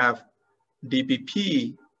will have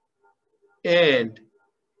DPP and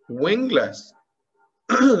wingless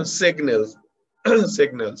signals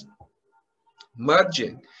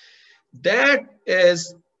merging, that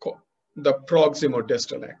is the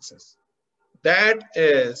proximodistal axis. That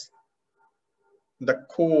is the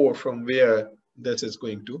core from where this is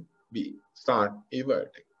going to start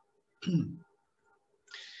everting.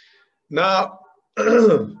 Now,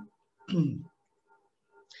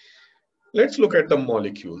 let's look at the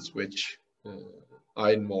molecules which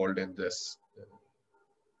are involved in this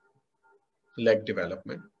leg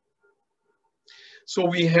development. So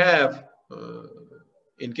we have,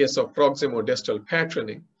 in case of proximodistal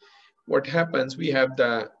patterning, what happens, we have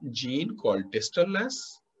the gene called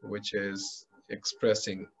distalless, which is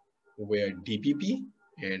expressing where DPP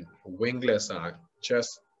and wingless are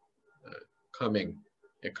just coming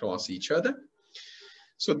across each other.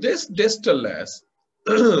 So this distalless,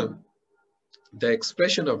 the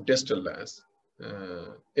expression of distalless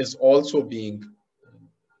is also being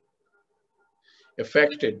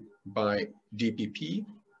affected by DPP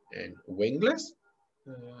and wingless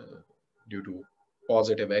due to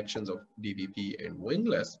positive actions of DPP and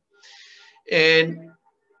wingless. And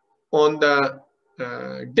on the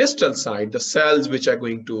distal side, the cells which are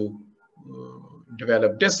going to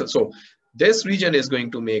develop distal. So this region is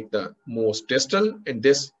going to make the most distal, and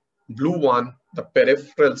this blue one, the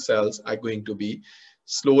peripheral cells, are going to be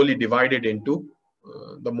slowly divided into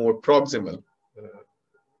the more proximal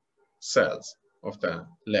cells of the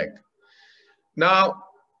leg. Now,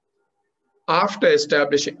 after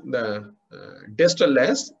establishing the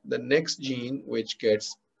distalless, the next gene which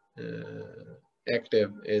gets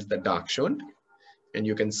active is the Dachshund, and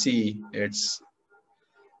you can see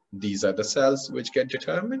these are the cells which get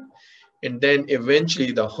determined, and then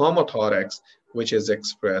eventually the homothorax, which is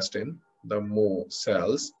expressed in the more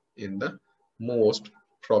cells in the most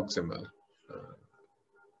proximal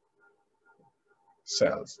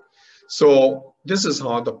cells. So this is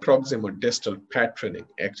how the proximodistal patterning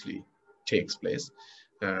actually takes place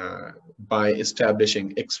by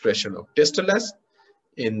establishing expression of distalless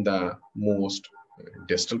in the most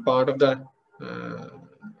distal part of the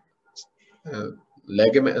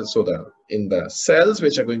ligament, so in the cells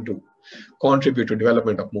which are going to contribute to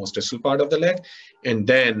development of most distal part of the leg, and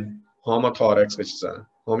then homothorax, which is a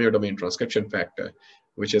homeodomain transcription factor,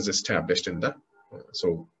 which is established in the,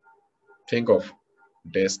 so think of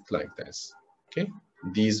disc like this, okay?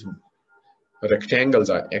 These rectangles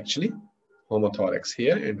are actually homothorax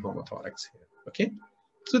here and homothorax here, okay?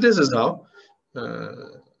 So this is how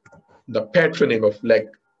the patterning of leg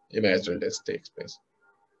imaginal disc takes place.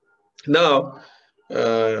 Now,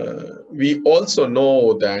 we also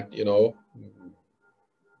know that, you know,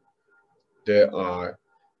 there are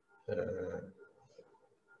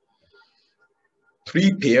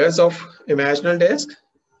 3 pairs of imaginal disc.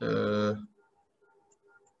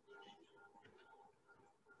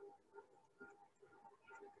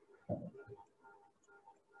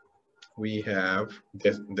 We have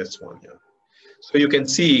this one here. So you can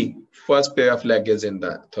see first pair of leg is in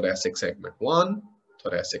the thoracic segment 1,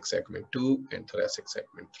 thoracic segment 2, and thoracic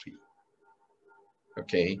segment 3.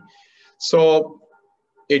 Okay, so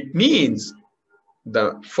it means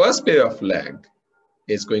the first pair of leg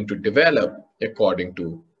is going to develop according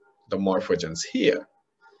to the morphogens here,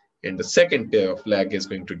 and the second pair of leg is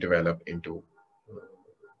going to develop into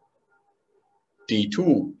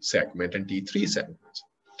T2 segment and T3 segments.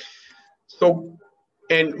 So,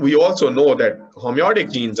 and we also know that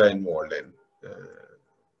homeotic genes are involved in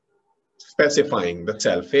specifying the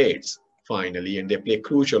cell fates finally, and they play a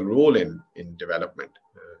crucial role in development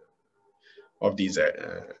of these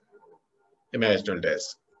imaginal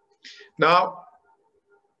discs. Now,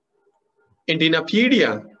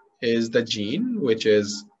 Antinapedia is the gene which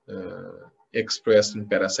is expressed in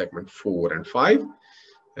parasegment 4 and 5,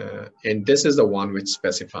 and this is the one which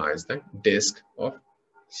specifies the disc of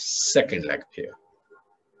second leg pair.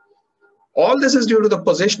 All this is due to the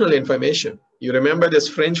positional information. You remember this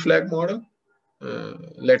French flag model?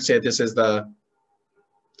 Let's say this is the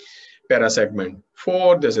parasegment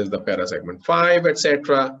 4, this is the parasegment 5,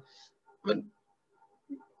 etc.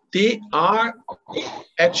 They are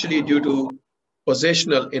actually due to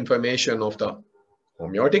positional information of the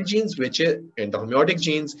homeotic genes, which is, and the homeotic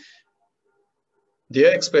genes,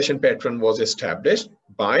 their expression pattern was established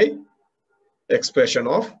by expression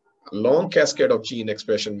of a long cascade of gene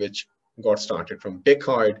expression which got started from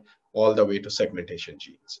dickoid all the way to segmentation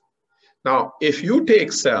genes. Now, if you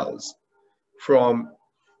take cells from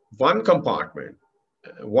one compartment,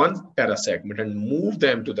 one parasegment, and move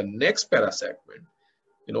them to the next parasegment,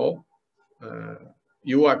 you know,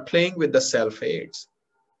 you are playing with the cell fates.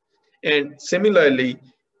 And similarly,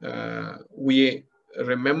 we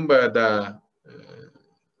remember the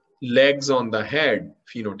legs on the head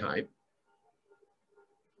phenotype,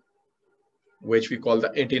 which we call the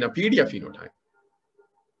Antinapedia phenotype.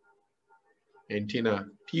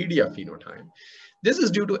 Antinapedia phenotype. This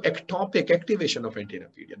is due to ectopic activation of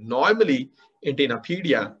Antinapedia. Normally,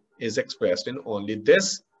 Antinapedia is expressed in only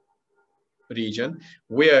this region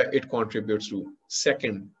where it contributes to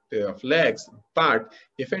second pair of legs. But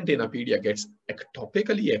if Antinapedia gets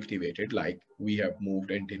ectopically activated, like we have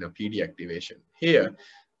moved Antinapedia activation here,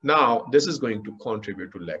 now this is going to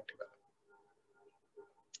contribute to leg development.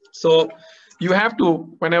 So you have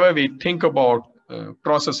to, whenever we think about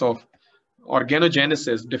process of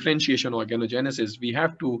organogenesis, differentiation organogenesis, we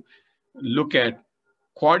have to look at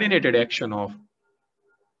coordinated action of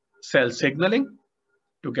cell signaling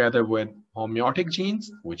together with homeotic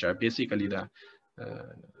genes, which are basically the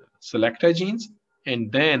selector genes,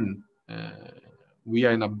 and then we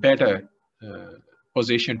are in a better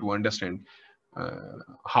position to understand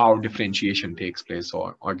how differentiation takes place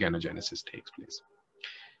or organogenesis takes place.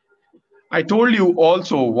 I told you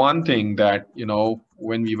also one thing that, you know,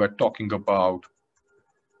 when we were talking about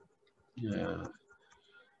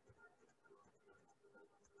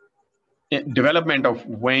development of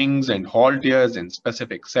wings and halteres and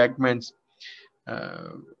specific segments,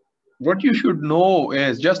 what you should know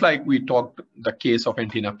is, just like we talked the case of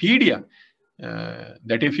Antinapedia,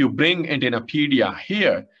 that if you bring Antinapedia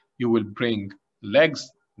here, you will bring legs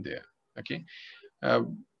there, okay?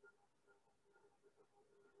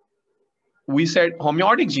 We said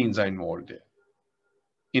homeotic genes are involved there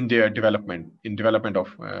in their development,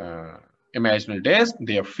 of imaginal disc,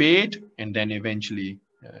 their fate, and then eventually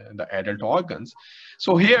the adult organs.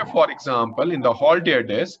 So here, for example, in the halter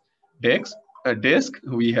disc,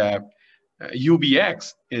 we have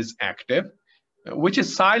UBX is active, which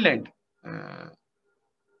is silent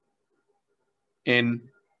in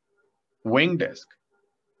wing disc.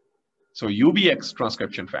 So UBX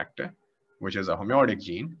transcription factor, which is a homeotic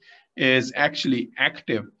gene, is actually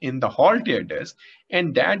active in the halter disc,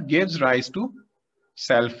 and that gives rise to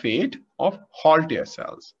cell fate of halter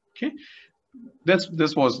cells. Okay,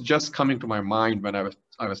 this was just coming to my mind when I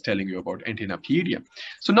was telling you about Antinapedia.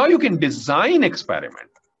 So now you can design experiment.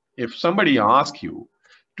 If somebody asks you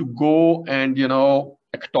to go and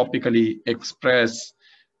ectopically express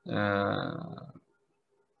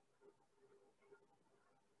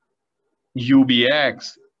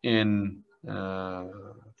UBX in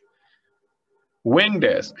wing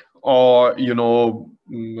disk, or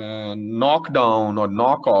knock down or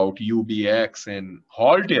knock out UBX in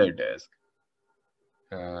Haltier disk,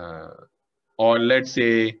 or let's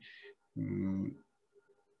say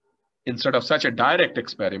instead of such a direct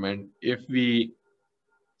experiment, if we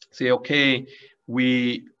say, okay,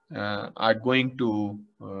 we are going to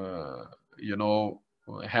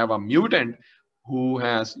have a mutant who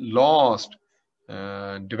has lost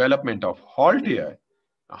development of Haltier,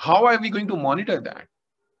 how are we going to monitor that?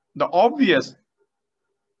 The obvious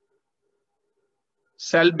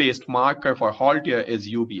cell-based marker for Haltier is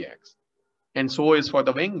UBX, and so is for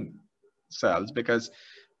the wing cells, because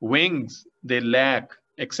wings, they lack,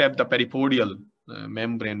 except the peripodial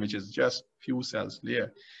membrane, which is just few cells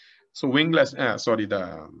layer. So wingless,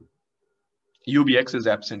 the UBX is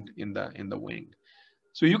absent in the wing.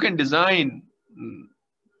 So you can design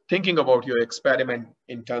thinking about your experiment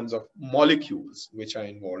in terms of molecules which are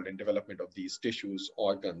involved in development of these tissues,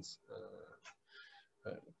 organs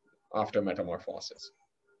after metamorphosis.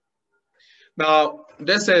 Now,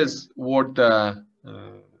 this is what the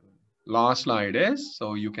last slide is.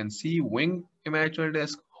 So you can see wing imaginal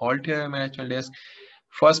disc, Haltier imaginal disc,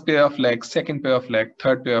 first pair of legs, second pair of leg,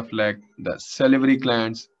 third pair of leg, the salivary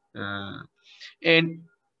glands, and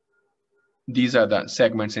these are the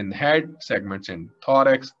segments in head, segments in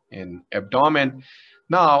thorax, in abdomen.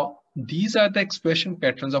 Now, these are the expression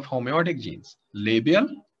patterns of homeotic genes. Labial,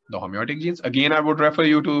 the homeotic genes. Again, I would refer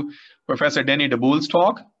you to Professor Denny DeBoule's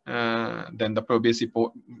talk, then the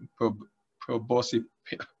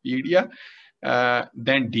Proboscipedia,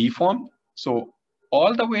 then deform. So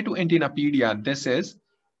all the way to Antinapedia, this is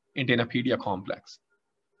Antinapedia complex.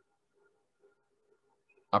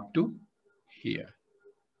 Up to here.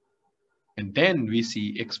 And then we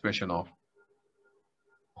see expression of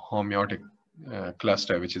homeotic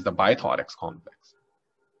cluster, which is the bithorax complex.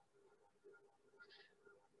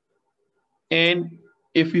 And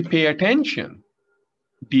if we pay attention,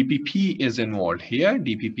 DPP is involved here,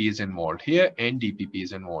 DPP is involved here, and DPP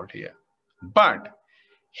is involved here. But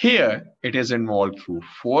here it is involved through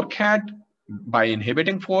fork head. By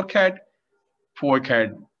inhibiting fork head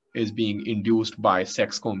is being induced by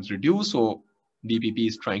sex chromes reduce. So DPP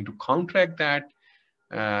is trying to counteract that.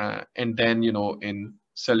 And then, in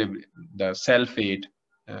salivary, the sulfate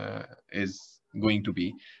is going to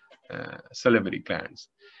be salivary glands.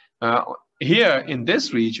 Here in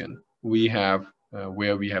this region, we have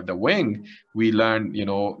where we have the wing, we learned,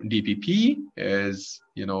 DPP is,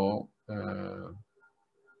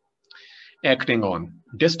 acting on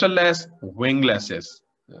distal less, wingless is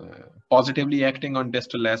positively acting on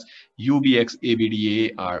distal less. UBX,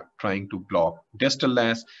 ABDA are trying to block distal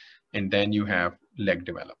less, and then you have leg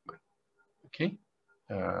development. Okay,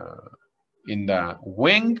 in the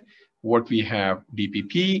wing, what we have,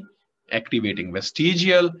 DPP activating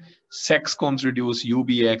vestigial, sex chromes reduce,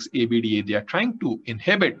 UBX, ABDA, they are trying to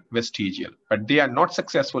inhibit vestigial, but they are not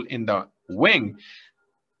successful in the wing.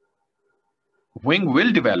 Wing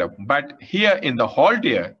will develop, but here in the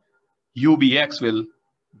Haltier, UBX will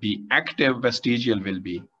be active, vestigial will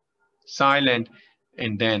be silent,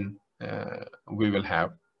 and then we will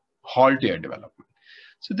have Haltier development.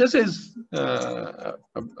 So this is a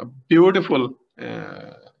beautiful,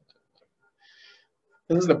 this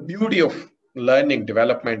is the beauty of learning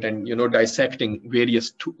development and dissecting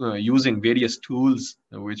various using various tools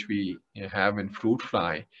which we have in fruit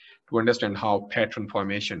fly to understand how pattern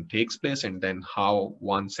formation takes place, and then how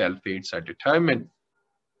one cell fates are determined,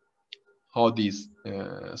 how these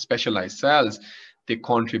specialized cells, they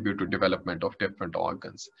contribute to development of different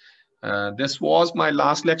organs. This was my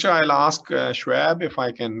last lecture. I'll ask Schwab if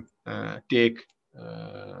I can take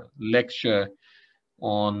lecture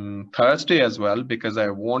on Thursday as well, because I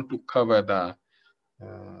want to cover the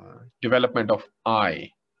development of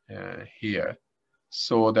eye here.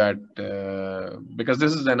 So that, because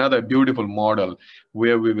this is another beautiful model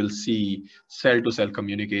where we will see cell-to-cell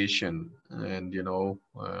communication, and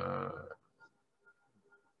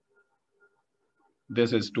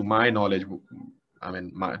this is, to my knowledge, I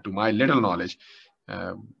mean, to my little knowledge,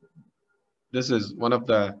 this is one of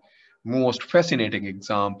the most fascinating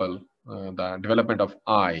example, the development of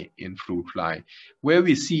eye in fruit fly, where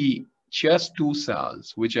we see just two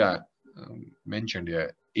cells, which are mentioned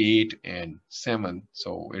here, 8 and 7.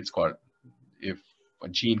 So it's called, if a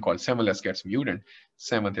gene called 7ls gets mutant,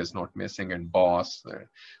 7th is not missing, and boss.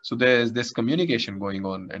 So there's this communication going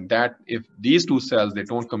on, and that if these two cells, they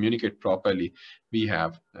don't communicate properly, we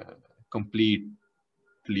have completely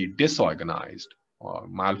disorganized or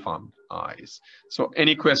malformed eyes. So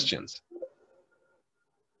any questions?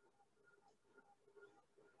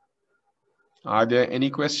 Are there any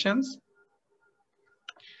questions?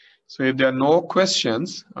 So if there are no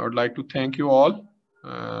questions, I would like to thank you all.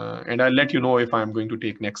 And I'll let you know if I'm going to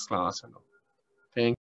take next class or not. Thank you.